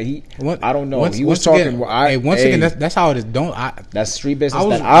or something. Like I don't know. He was talking. Again, that's how it is. That's street business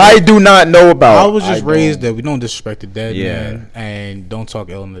that I do not know about. I was just raised that we don't disrespect the dead, man, and don't talk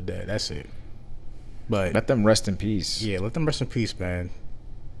ill on the dead. That's it. But let them rest in peace. Yeah, let them rest in peace, man.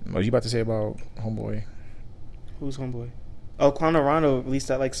 What are you about to say about Homeboy? Who's Homeboy? Oh, Quando Rondo released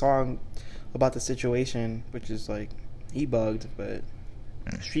that like song about the situation, which is like he bugged, but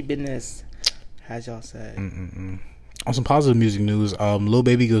street business, as y'all said. On some positive music news, Lil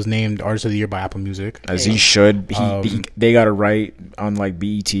Baby was named Artist of the Year by Apple Music, as he should. They got it right on like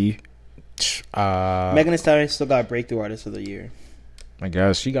BET. Megan Thee Stallion still got Breakthrough Artist of the Year. I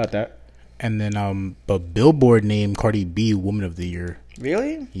guess she got that. And then, but Billboard named Cardi B Woman of the Year.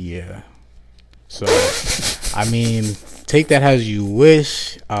 Really? Yeah. So, I mean, take that as you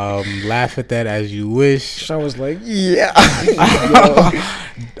wish. Laugh at that as you wish. I was like, yeah.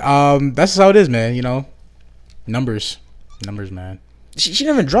 That's how it is, man. You know, numbers, man. She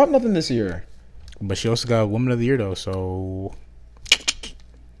didn't even drop nothing this year. But she also got Woman of the Year though. So,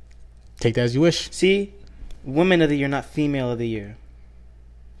 take that as you wish. See, Woman of the Year, not Female of the Year.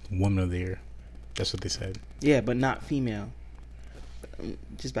 Woman of the Year. That's what they said. Yeah, but not female.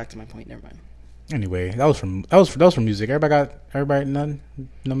 Just back to my point. Never mind. Anyway, that was from music. Everybody none.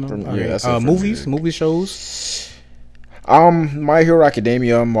 Yeah, movie shows. My Hero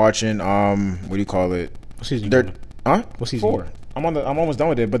Academia. I'm watching. What do you call it? What season? What season? 4. I'm almost done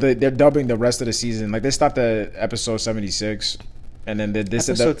with it, but they're dubbing the rest of the season. Like they stopped at episode 76, and then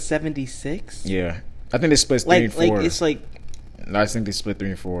episode 76. Yeah, I think they split 3 and 4. Like it's like. I think they split 3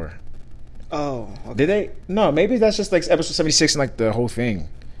 and 4. Oh, okay. Did they? No, maybe that's just like episode 76 and like the whole thing.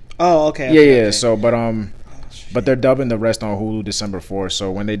 Oh, okay. Yeah. So, but they're dubbing the rest on Hulu December 4th.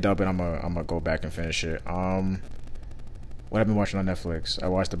 So when they dub it, I'm gonna go back and finish it. What I've been watching on Netflix? I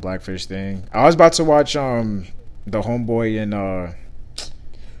watched the Blackfish thing. I was about to watch the Homeboy and the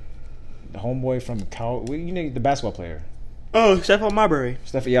Homeboy from the basketball player. Oh, Stephon Marbury.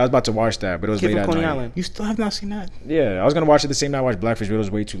 Yeah, I was about to watch that, but it was late at night. Island. You still have not seen that? Yeah, I was gonna watch it the same night I watched Blackfish, but it was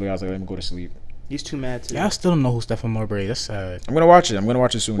way too late. I was like, let me go to sleep. He's too mad too. Yeah, I still don't know who Stephon Marbury is. That's sad. I'm gonna watch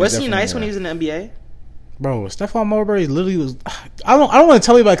it soon. Was he nice when he was in the NBA? Bro, Stephon Marbury literally was. I don't want to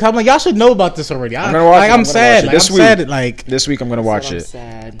tell you about it. I'm like, y'all should know about this already. I'm gonna watch it. I'm sad. This week I'm gonna watch it.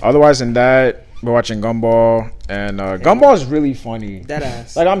 Sad. Otherwise than that, we're watching Gumball, and Gumball is really funny. That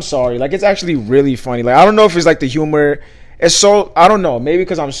ass. Like I'm sorry, like it's actually really funny. Like I don't know if it's like the humor. It's so I don't know. Maybe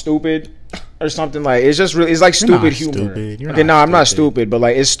because I'm stupid or something. Like it's just really it's like stupid humor. Stupid. Okay, no, I'm not stupid, but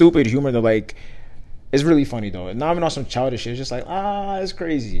like it's stupid humor. That like It's really funny though. Not even on some childish shit. It's just like it's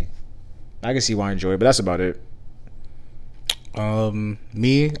crazy. I can see why I enjoy it, but that's about it.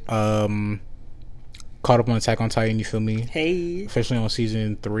 Me, caught up on Attack on Titan. You feel me? Hey, officially on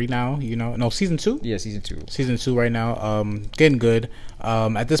season 3 now. You know, no, season 2. Yeah, season 2. Season 2 right now. Getting good.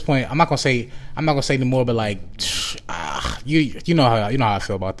 At this point, I'm not gonna say anymore, but like, you know how I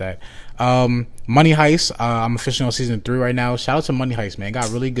feel about that. Money Heist. I'm officially on season 3 right now. Shout out to Money Heist, man. It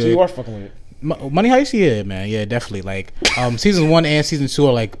got really good. So you are fucking with it. Money Heist, yeah, man, yeah, definitely. Like, season 1 and season 2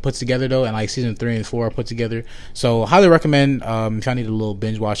 are like put together though, and like season 3 and 4 are put together. So highly recommend. If y'all need a little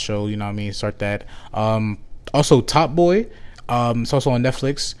binge watch show, you know what I mean, start that. Also Top Boy, it's also on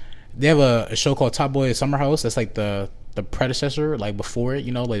Netflix. They have a show called Top Boy at Summer House. That's like the predecessor, like before it,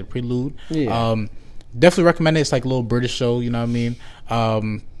 you know, like the prelude. Yeah. Definitely recommend it. It's like a little British show, you know what I mean.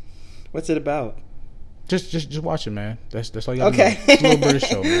 What's it about? Just watch it, man. That's all you got. Okay. It's a little British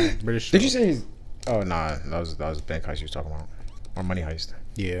show, man. British show. Did you say? Oh nah, that was Bank Heist you was talking about, or Money Heist.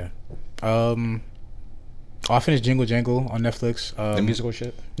 Yeah. I finished Jingle Jangle on Netflix. The musical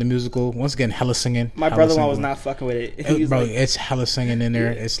shit. The musical. Once again, hella singing. My brother-in-law was not fucking with it. Bro, it's hella singing in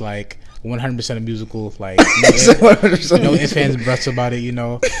there. Yeah. It's like 100% a musical. Like no ifs, ands, and buts about it. You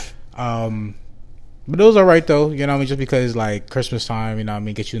know. But those are right though, you know what I mean? Just because like Christmas time, you know what I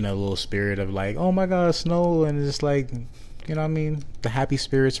mean, get you in that little spirit of like, oh my god, snow, and it's like, you know what I mean, the happy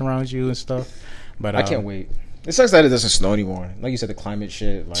spirits around you and stuff. But I can't wait. It sucks that it doesn't snow anymore. Like you said, the climate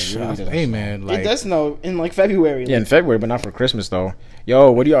shit. Like really hey man, like, it does snow in like February. Yeah, in February, but not for Christmas though.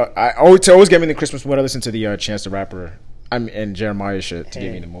 Yo, what do y'all? I always get me in the Christmas when I listen to the Chance the Rapper, and Jeremiah shit to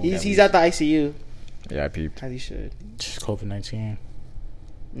get me in the mood. He's at the ICU. Yeah, I peeped. As he should. COVID-19.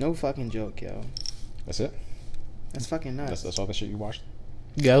 No fucking joke, yo. That's it. That's fucking nuts. That's all the shit you watched.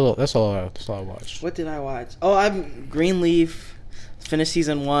 Yeah, that's all I watched. What did I watch? Oh, I'm Greenleaf. Finished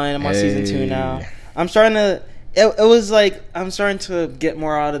season 1. I'm on season 2 now. I'm starting to. It was like I'm starting to get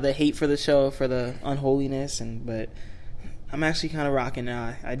more out of the hate for the show, for the unholiness, but I'm actually kind of rocking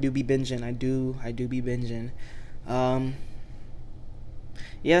now. I do be binging. I do be binging.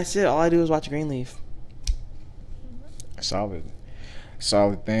 Yeah, that's it. All I do is watch Greenleaf. Solid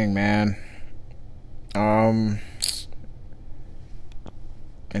thing, man.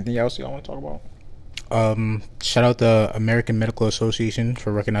 Anything else y'all want to talk about? Shout out the American Medical Association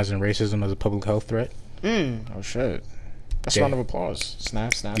for recognizing racism as a public health threat. Oh shit! That's a round of applause.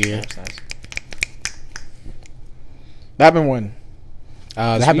 Snap. That happened when?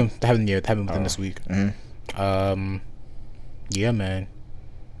 That happened within this week. Mm-hmm. Yeah, man.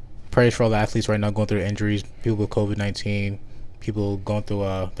 Prayers for all the athletes right now going through injuries, people with COVID-19, people going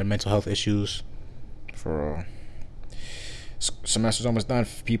through their mental health issues. For semester's almost done.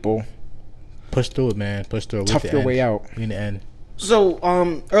 People, push through it, man. Push through it. Tough your way out. In the end. So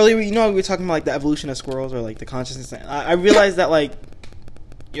earlier, you know, we were talking about like the evolution of squirrels or like the consciousness. I realized that like,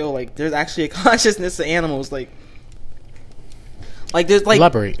 there's actually a consciousness of animals. Like there's like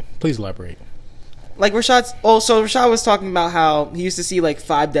Please elaborate. Like Rashad was talking about how he used to see like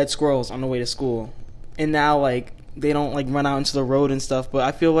 5 dead squirrels on the way to school, and now like they don't like run out into the road and stuff. But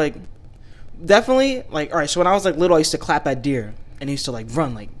I feel like definitely like, all right. So when I was like little, I used to clap at deer, and I used to like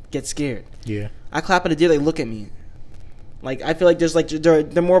run, like get scared. Yeah. I clap at a deer, they look at me. Like I feel like there's like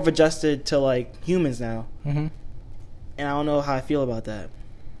they're more of adjusted to like humans now. Mm-hmm. And I don't know how I feel about that.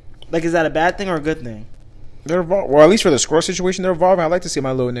 Like, is that a bad thing or a good thing? They're well, at least for the squirrel situation, they're evolving. I'd like to see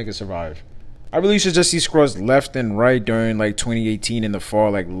my little nigga survive. I really should just see squirrels left and right during like 2018 in the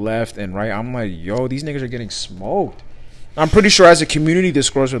fall, like left and right. I'm like, yo, these niggas are getting smoked. I'm pretty sure as a community, the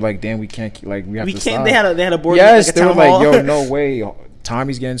squirrels are like, damn, we can't, like, we have to stop. They had a board. Yes, like they were like, yo, no way.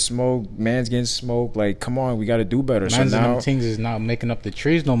 Tommy's getting smoked. Man's getting smoked. Like, come on, we got to do better. Man's so now things is not making up the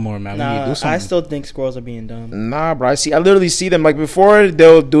trees no more, man. Nah, we need to do something. I still think squirrels are being dumb. Nah, bro. I literally see them like before.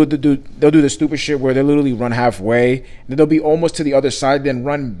 They'll do the stupid shit where they literally run halfway, then they'll be almost to the other side, then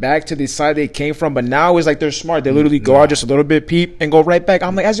run back to the side they came from. But now it's like they're smart. They literally go out just a little bit, peep, and go right back.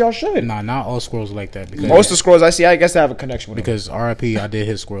 I'm like, as y'all should. Nah, not all squirrels are like that. Because most of the squirrels I see, I guess they have a connection with them. Because RIP, I did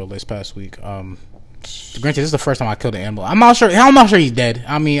hit squirrel this past week. Granted, this is the first time I killed an animal. I'm not sure he's dead.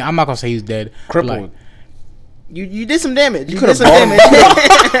 I mean, I'm not gonna say he's dead. Crippled. Like, you did some damage. You did some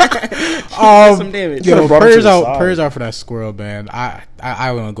damage. Yo, prayers out for that squirrel, man.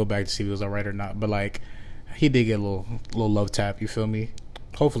 I want to go back to see if he was alright or not. But like, he did get a little love tap. You feel me?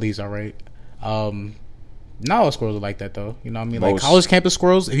 Hopefully he's alright. Not all squirrels are like that though. You know what I mean? Like college campus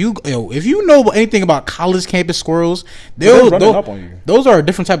squirrels. If you know anything about college campus squirrels, those are a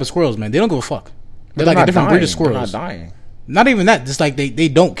different type of squirrels, man. They don't give a fuck. They're like a different breed of squirrels. They're not dying. Not even that. Just like they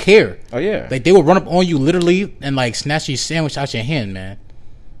don't care. Oh yeah. Like they will run up on you literally and like snatch your sandwich out your hand, man.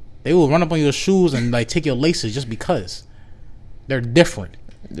 They will run up on your shoes and like take your laces just because. They're different.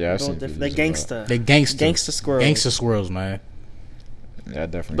 Yeah, I've seen They gangsta. They gangsta. Gangsta squirrels. Gangsta squirrels, man. Yeah,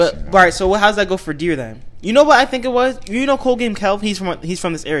 definitely. But all right, so how's that go for deer then? You know what I think it was? You know Cold Game Kelv? He's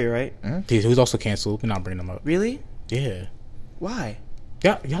from this area, right? Mm-hmm. He was also canceled. We're not bringing him up. Really? Yeah. Why?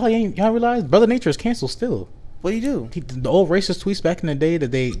 Y'all realize Brother Nature is canceled still. What do you do? The old racist tweets back in the day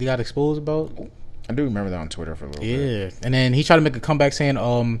that they got exposed about. I do remember that on Twitter for a little bit. Yeah, and then he tried to make a comeback saying,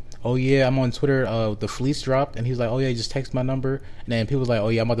 oh yeah, I'm on Twitter. The fleece dropped, and he was like, oh yeah, just text my number. And then people was like, oh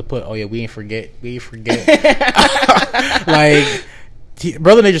yeah, I'm about to put, oh yeah, we ain't forget. Like,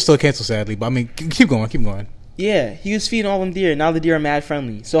 Brother Nature's still canceled, sadly. But I mean, keep going. Yeah, he was feeding all them deer. Now the deer are mad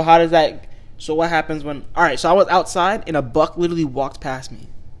friendly. So how does that? So what happens when? All right, so I was outside and a buck literally walked past me.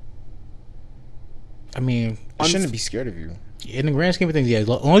 I mean, I shouldn't be scared of you. In the grand scheme of things, yeah. As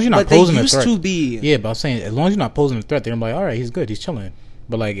long as you're not posing a threat. They used to be. Yeah, but I'm saying, as long as you're not posing a threat, they're like, all right, he's good, he's chilling.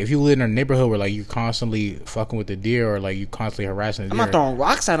 But like, if you live in a neighborhood where like you're constantly fucking with the deer or like you constantly harassing the deer, I'm not throwing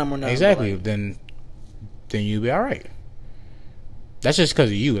rocks at him or nothing. Exactly. Like, then you'll be all right. That's just because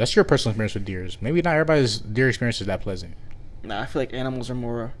of you. That's your personal experience with deers. Maybe not everybody's deer experience is that pleasant. Nah, I feel like animals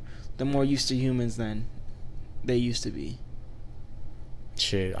are they're more used to humans than they used to be.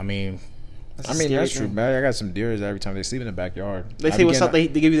 Shit, I mean, that's true, man. I got some deers that every time they sleep in the backyard. They say what's up. They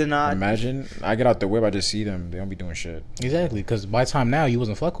give you the nod. Imagine I get out the whip, I just see them. They don't be doing shit. Exactly, because by the time now you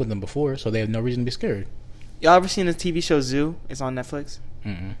wasn't fuck with them before, so they have no reason to be scared. Y'all ever seen the TV show Zoo? It's on Netflix.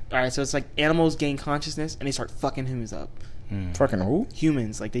 Mm-mm. All right, so it's like animals gain consciousness and they start fucking humans up. Fucking who?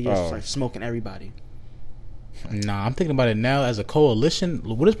 Humans, like they just start smoking everybody. Nah, I'm thinking about it now as a coalition.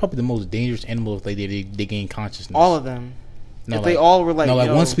 What is probably the most dangerous animal if they gain consciousness? All of them. No, if they all were like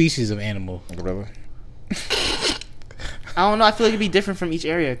one species of animal. Gorilla. I don't know. I feel like it'd be different from each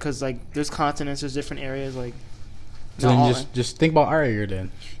area because like there's continents, there's different areas. Like, so then just think about our area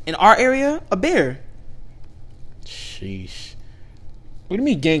then. In our area, a bear. Sheesh. What do you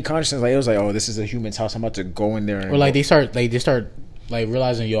mean gain consciousness? Like it was like, oh, this is a human's house. I'm about to go in there. Or like they start like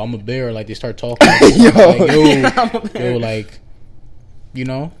realizing, yo, I'm a bear. Or like they start talking. Yo, like, you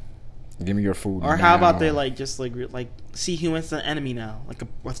know. Give me your food. Or how about they like just like see humans as an enemy now, like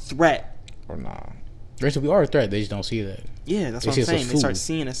a threat? Or nah. So we are a threat. They just don't see that. Yeah, that's what I'm saying. They start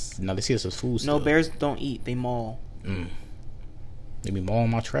seeing us. No, they see us as food. No, bears don't eat. They maul. They be mauling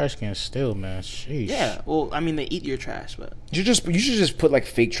my trash cans still, man. Sheesh. Yeah, well, I mean, they eat your trash, but you should just put like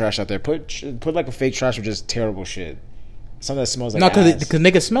fake trash out there. Put like a fake trash with just terrible shit. Something that smells like because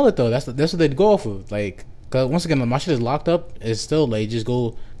they can smell it though. That's what they go off of. Like, cause once again, my shit is locked up. It's still like just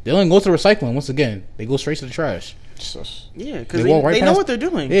go. They don't go to recycling. Once again, they go straight to the trash. Yeah, because they know what they're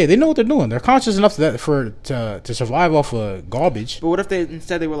doing. Yeah, they know what they're doing. They're conscious enough to survive off of garbage. But what if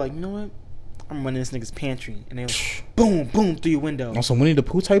they were like, you know what? I'm running this nigga's pantry, and they boom, boom through your window. On some Winnie the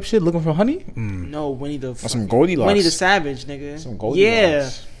Pooh type shit, looking for honey. No, Winnie the. Some Goldilocks. Winnie the Savage, nigga. Some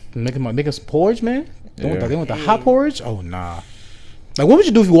Goldilocks. Yeah. Making some porridge, man. They want the hot porridge. Oh nah. Like, what would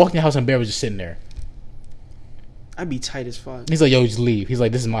you do if you walked in your house and bear was just sitting there? I'd be tight as fuck. He's like, yo, just leave. He's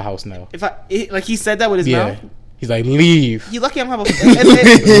like, this is my house now. Like he said that with his mouth. He's like, leave. You lucky I'm have a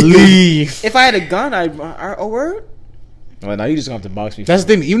leave. If I had a gun, a word. Well, now you just gonna have to box me. That's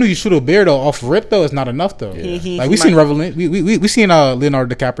the thing. Even if you shoot a bear though off rip though, it's not enough though. Yeah. Like we seen Revenant. We seen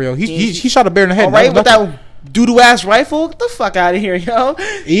Leonardo DiCaprio. He shot a bear in the head. All right, with that doo-doo ass rifle. Get the fuck out of here, yo.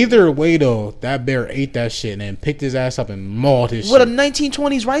 Either way though, that bear ate that shit and then picked his ass up and mauled his shit. With a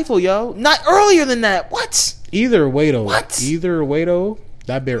 1920s rifle, yo. Not earlier than that. What? Either way though,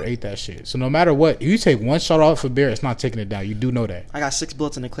 that bear ate that shit. So no matter what, if you take one shot off a bear, it's not taking it down. You do know that. I got 6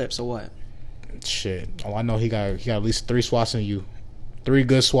 bullets in the clip. So what? Shit. Oh, I know he got at least 3 swats on you. 3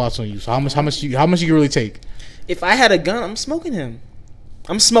 good swats on you. So how much you really take? If I had a gun, I'm smoking him.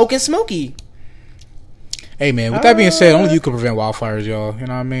 I'm smoking Smokey. Hey man, with that being said, only you can prevent wildfires, y'all. You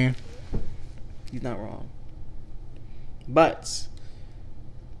know what I mean? He's not wrong. But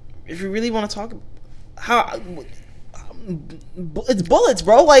if you really want to talk, it's bullets,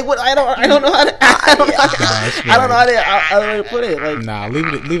 bro. Like what? I don't know how to put it. Like, nah,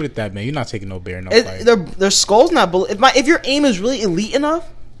 leave it at that, man. You're not taking no bear, no fight. Their skull's not bullet. If your aim is really elite enough,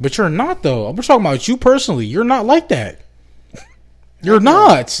 but you're not though. I'm talking about you personally. You're not like that. You're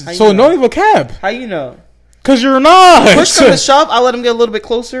not. So don't even cap. How you know? Cause you're not. Push come to shove, I let him get a little bit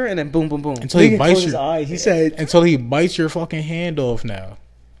closer, and then boom, boom, boom. Until he bites his eyes. He said until he bites your fucking hand off. Now.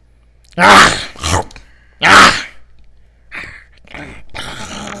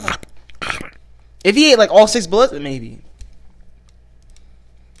 If he ate like all 6 bullets, then maybe.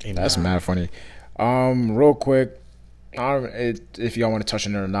 That's mad funny. Real quick, I don't know if y'all want to touch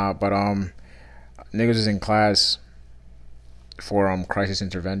on it or not, but niggas is in class. for crisis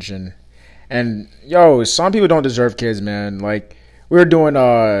intervention. And yo, some people don't deserve kids, man. Like we were doing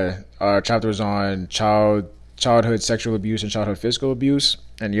chapters on childhood sexual abuse and childhood physical abuse,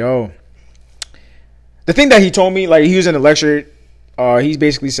 and yo, the thing that he told me, like he was in a lecture, he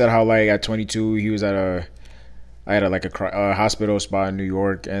basically said how like at 22 he was at a hospital spot in New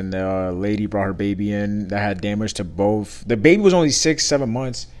York, and the lady brought her baby in that had damage to both. The baby was only 6-7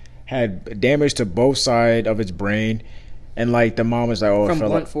 months, had damage to both sides of its brain, and like the mom was like, "Oh, from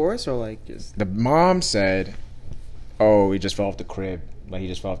blunt force or like just." The mom said, "Oh, he just fell off the crib. Like he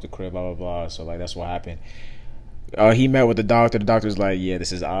just fell off the crib, blah blah blah." So like that's what happened. He met with the doctor. The doctor's like, "Yeah,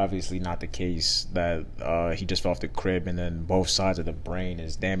 this is obviously not the case. That he just fell off the crib, and then both sides of the brain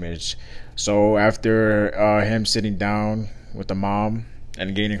is damaged." So after him sitting down with the mom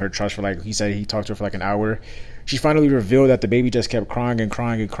and gaining her trust for like, he said he talked to her for like an hour, she finally revealed that the baby just kept crying and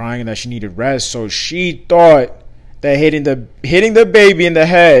crying and crying, and that she needed rest. So she thought that hitting the baby in the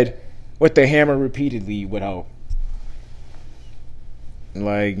head with the hammer repeatedly would help.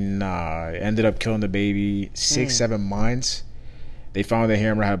 Like, nah. Ended up killing the baby. 6-7 months. They found the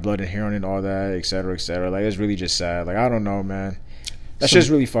hammer had blood and hair on it and all that, etc., etc. Like, it's really just sad. Like, I don't know, man. That's just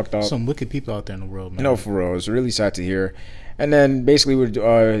really fucked up. Some wicked people out there in the world, man. No, for real. It's really sad to hear. And then, basically,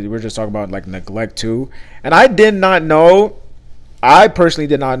 we're just talking about, like, neglect, too. And I personally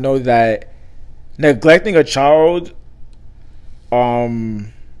did not know that neglecting a child, it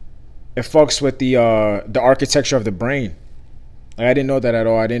fucks with the architecture of the brain. Like, I didn't know that at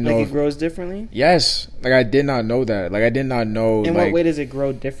all. I didn't know. Like, it grows differently? Yes. Like, I did not know that. Like, I did not know. In what way does it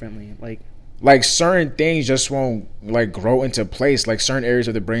grow differently? Like certain things just won't, like, grow into place. Like, certain areas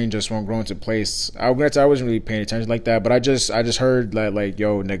of the brain just won't grow into place. I wasn't really paying attention like that. But I just heard that, like,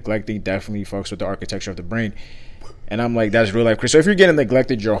 yo, neglecting definitely fucks with the architecture of the brain. And I'm like, that's real life. So if you're getting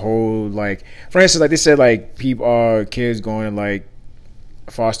neglected your whole, like, for instance, like they said, like, people, kids going to, like,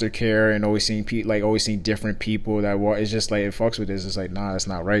 foster care and always seeing different people that it's just like it fucks with this. It's like, nah, that's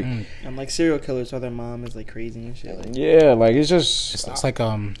not right. And like serial killers, so their mom is like crazy and shit. Like, yeah, like it's just it's like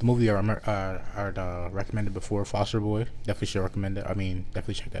the movie I recommended before, Foster Boy. Definitely should recommend it. I mean,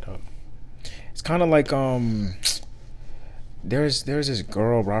 definitely check that out. It's kind of like there's this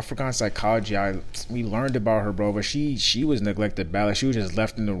girl, bro. I forgot psychology. We learned about her, bro, but she was neglected badly. She was just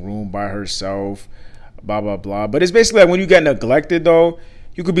left in the room by herself. Blah blah blah. But it's basically like when you get neglected, though,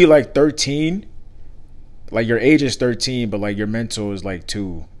 you could be like 13, like your age is 13, but like your mental is like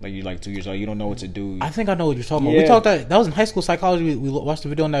 2, like you're like 2 years old. You don't know what to do. I think I know what you're talking about. We talked that was in high school psychology. We watched the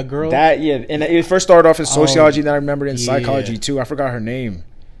video on that girl. And it first started off in sociology. Then I remember in psychology too. I forgot her name.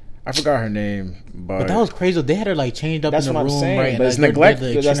 But that was crazy. They had her like chained up in the room, saying, right? But it's neglect.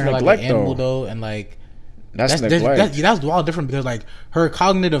 That's neglect, like, animal, though, and like. That's neglect. That's wild different because like her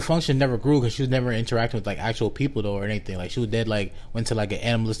cognitive function never grew because she was never interacting with like actual people though or anything. Like she was dead, like went to like an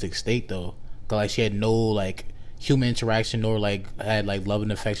animalistic state though. Cause like she had no like human interaction nor like had like love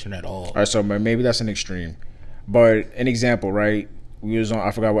and affection at all. All right, so maybe that's an extreme, but an example, right? We was on,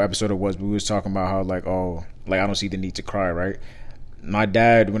 I forgot what episode it was, but we was talking about how like, oh, like I don't see the need to cry, right? My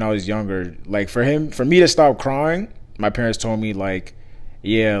dad, when I was younger, like for me to stop crying, my parents told me like,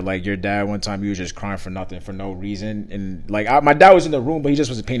 yeah, like your dad one time, he was just crying for nothing, for no reason. And like my dad was in the room, but he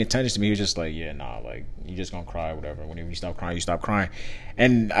just wasn't paying attention to me. He was just like, yeah, nah, like you just gonna cry, whatever. Whenever you stop crying, you stop crying.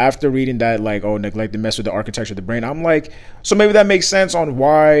 And after reading that, like, oh, neglect to mess with the architecture of the brain, I'm like, so maybe that makes sense on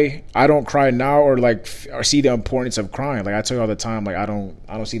why I don't cry now or see the importance of crying. Like I tell you all the time, like I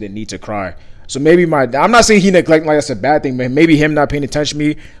don't see the need to cry. So maybe I'm not saying he neglected, like that's a bad thing, but maybe him not paying attention to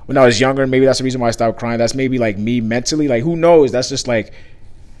me when I was younger, maybe that's the reason why I stopped crying. That's maybe like me mentally, like who knows? That's just like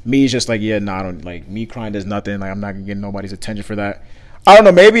me is just like, yeah, nah, I don't, like me crying does nothing. Like I'm not gonna get nobody's attention for that. I don't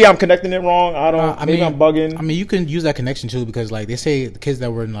know. Maybe I'm connecting it wrong. I'm bugging. I mean, you can use that connection too because like they say the kids that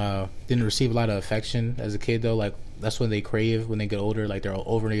were didn't receive a lot of affection as a kid though, like that's when they crave when they get older. Like they're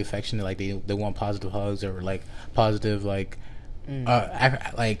overly affectionate. Like they want positive hugs or like positive like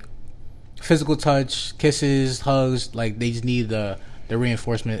like physical touch, kisses, hugs. Like they just need the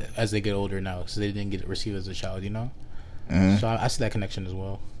reinforcement as they get older now, so they didn't get it received as a child. You know. Mm-hmm. So I see that connection as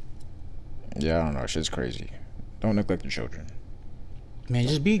well. Yeah, I don't know. Shit's crazy. Don't neglect your children. Man,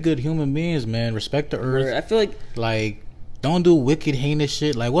 just be good human beings, man. Respect the earth. I feel like don't do wicked, heinous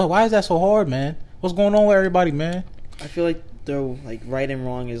shit. Like, what? Why is that so hard, man? What's going on with everybody, man? I feel like though, like right and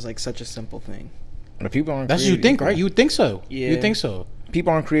wrong is like such a simple thing. But people aren't. That's what you think, right? You would think so. Yeah, you think so.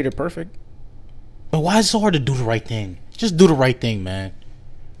 People aren't created perfect. But why is it so hard to do the right thing? Just do the right thing, man.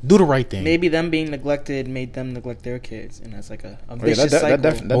 Do the right thing. Maybe them being neglected made them neglect their kids, and that's like a vicious cycle. That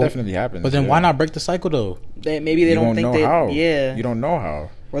definitely happens. But then why not break the cycle though? Maybe they don't think how. Yeah, you don't know how.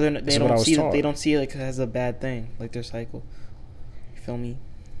 Or they don't see it like as a bad thing, like their cycle. feel me?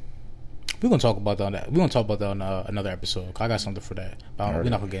 We're gonna talk about that. We're gonna talk about that on another episode. I got something for that. But we're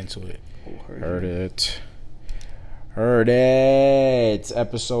not gonna get into it. Heard it.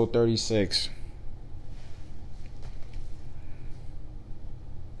 Episode 36.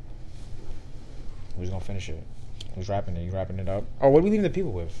 Who's gonna finish it? Who's wrapping it? You wrapping it up? Oh, what are we leaving the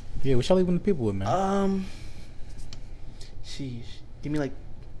people with? Yeah, what y'all leaving the people with, man? Sheesh. Give me like.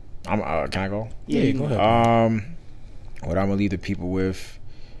 Can I go? Yeah, go ahead. What I'm gonna leave the people with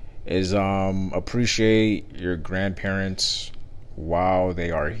is appreciate your grandparents while they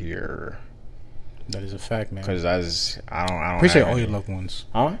are here. That is a fact, man. Because I don't appreciate all your loved ones.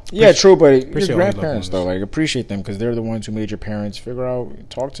 Huh? Yeah, true, but your grandparents though, like appreciate them because they're the ones who made your parents.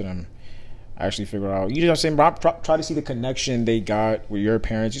 Talk to them. Actually figure out. You know what I'm saying? Try to see the connection they got with your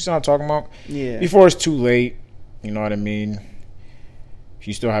parents. You see what I'm talking about? Yeah. Before it's too late. You know what I mean? If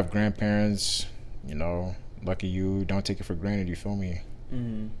you still have grandparents, you know, lucky you. Don't take it for granted. You feel me?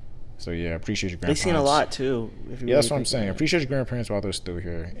 Mm-hmm. So yeah, appreciate your grandparents. They've seen a lot too. Yeah, that's what I'm saying. Appreciate your grandparents while they're still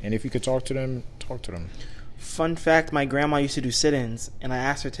here. And if you could talk to them, talk to them. Fun fact: my grandma used to do sit-ins, and I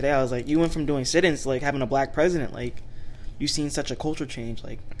asked her today. I was like, "You went from doing sit-ins to like having a black president. Like, you've seen such a culture change.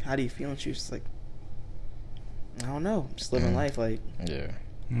 Like, how do you feel?" And she was just like, "I don't know, just living life." Like, yeah,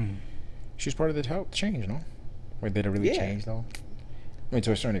 she's part of the health change, no? Wait, did it really change though? I mean,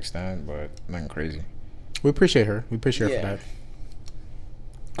 to a certain extent, but nothing crazy. We appreciate her. We appreciate her for that.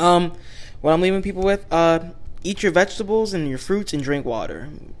 What I'm leaving people with: eat your vegetables and your fruits and drink water.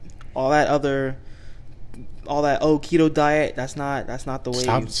 All that keto diet. That's not the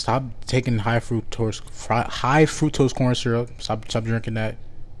way. Stop taking high fructose corn syrup. Stop drinking that.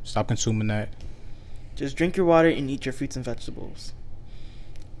 Stop consuming that. Just drink your water and eat your fruits and vegetables.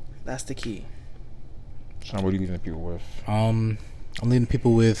 That's the key. Sean, what are you leaving people with? I'm leaving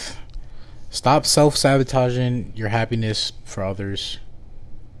people with: stop self-sabotaging your happiness for others.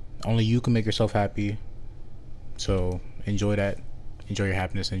 Only you can make yourself happy. So enjoy that. Enjoy your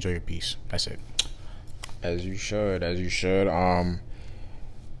happiness. Enjoy your peace. That's it. As you should. By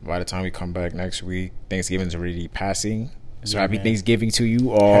the time we come back next week, Thanksgiving's already passing. So happy Thanksgiving to you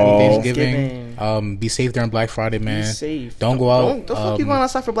all. Happy Thanksgiving. Be safe during Black Friday, man. Be safe. Don't go out. Don't fuck people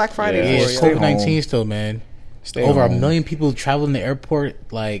outside for Black Friday. Yeah, it's COVID-19 still, man. Over 1 million people traveling the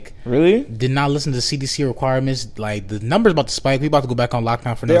airport. Like, really? Did not listen to CDC requirements. Like, the numbers about to spike. We about to go back on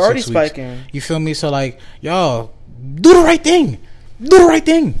lockdown for another 6 weeks. They're already spiking. You feel me? So, like, y'all, do the right thing. Do the right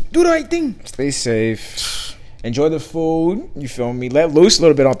thing. Do the right thing. Stay safe. Enjoy the food. You feel me? Let loose a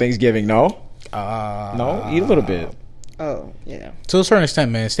little bit on Thanksgiving. No, eat a little bit. Oh yeah. To a certain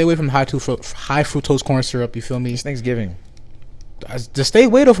extent, man. Stay away from the high fructose corn syrup. You feel me? It's Thanksgiving. Just stay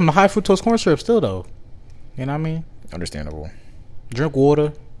away though from the high fructose corn syrup. Still though, you know what I mean? Understandable. Drink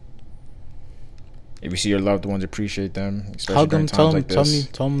water. If you see your loved ones, appreciate them. Hug them. Tell them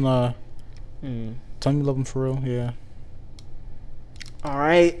you love them for real. Yeah. All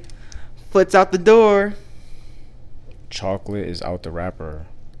right. Foot's out the door. Chocolate is out the wrapper.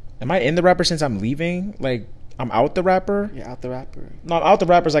 Am I in the wrapper since I'm leaving? Like, I'm out the wrapper? You're out the wrapper. No, out the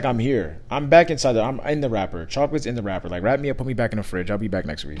wrapper's like I'm here. I'm back inside I'm in the wrapper. Chocolate's in the wrapper. Like, wrap me up, put me back in the fridge. I'll be back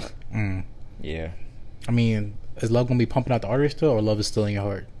next week. Yeah. I mean, is love gonna be pumping out the artery still, or love is still in your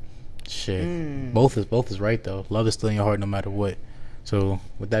heart? Shit. Both is right though. Love is still in your heart no matter what. So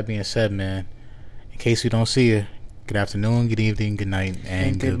with that being said, man, in case we don't see you, good afternoon, good evening, good night,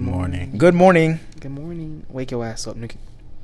 and good morning. Good morning. Good morning. Wake your ass up, nigga.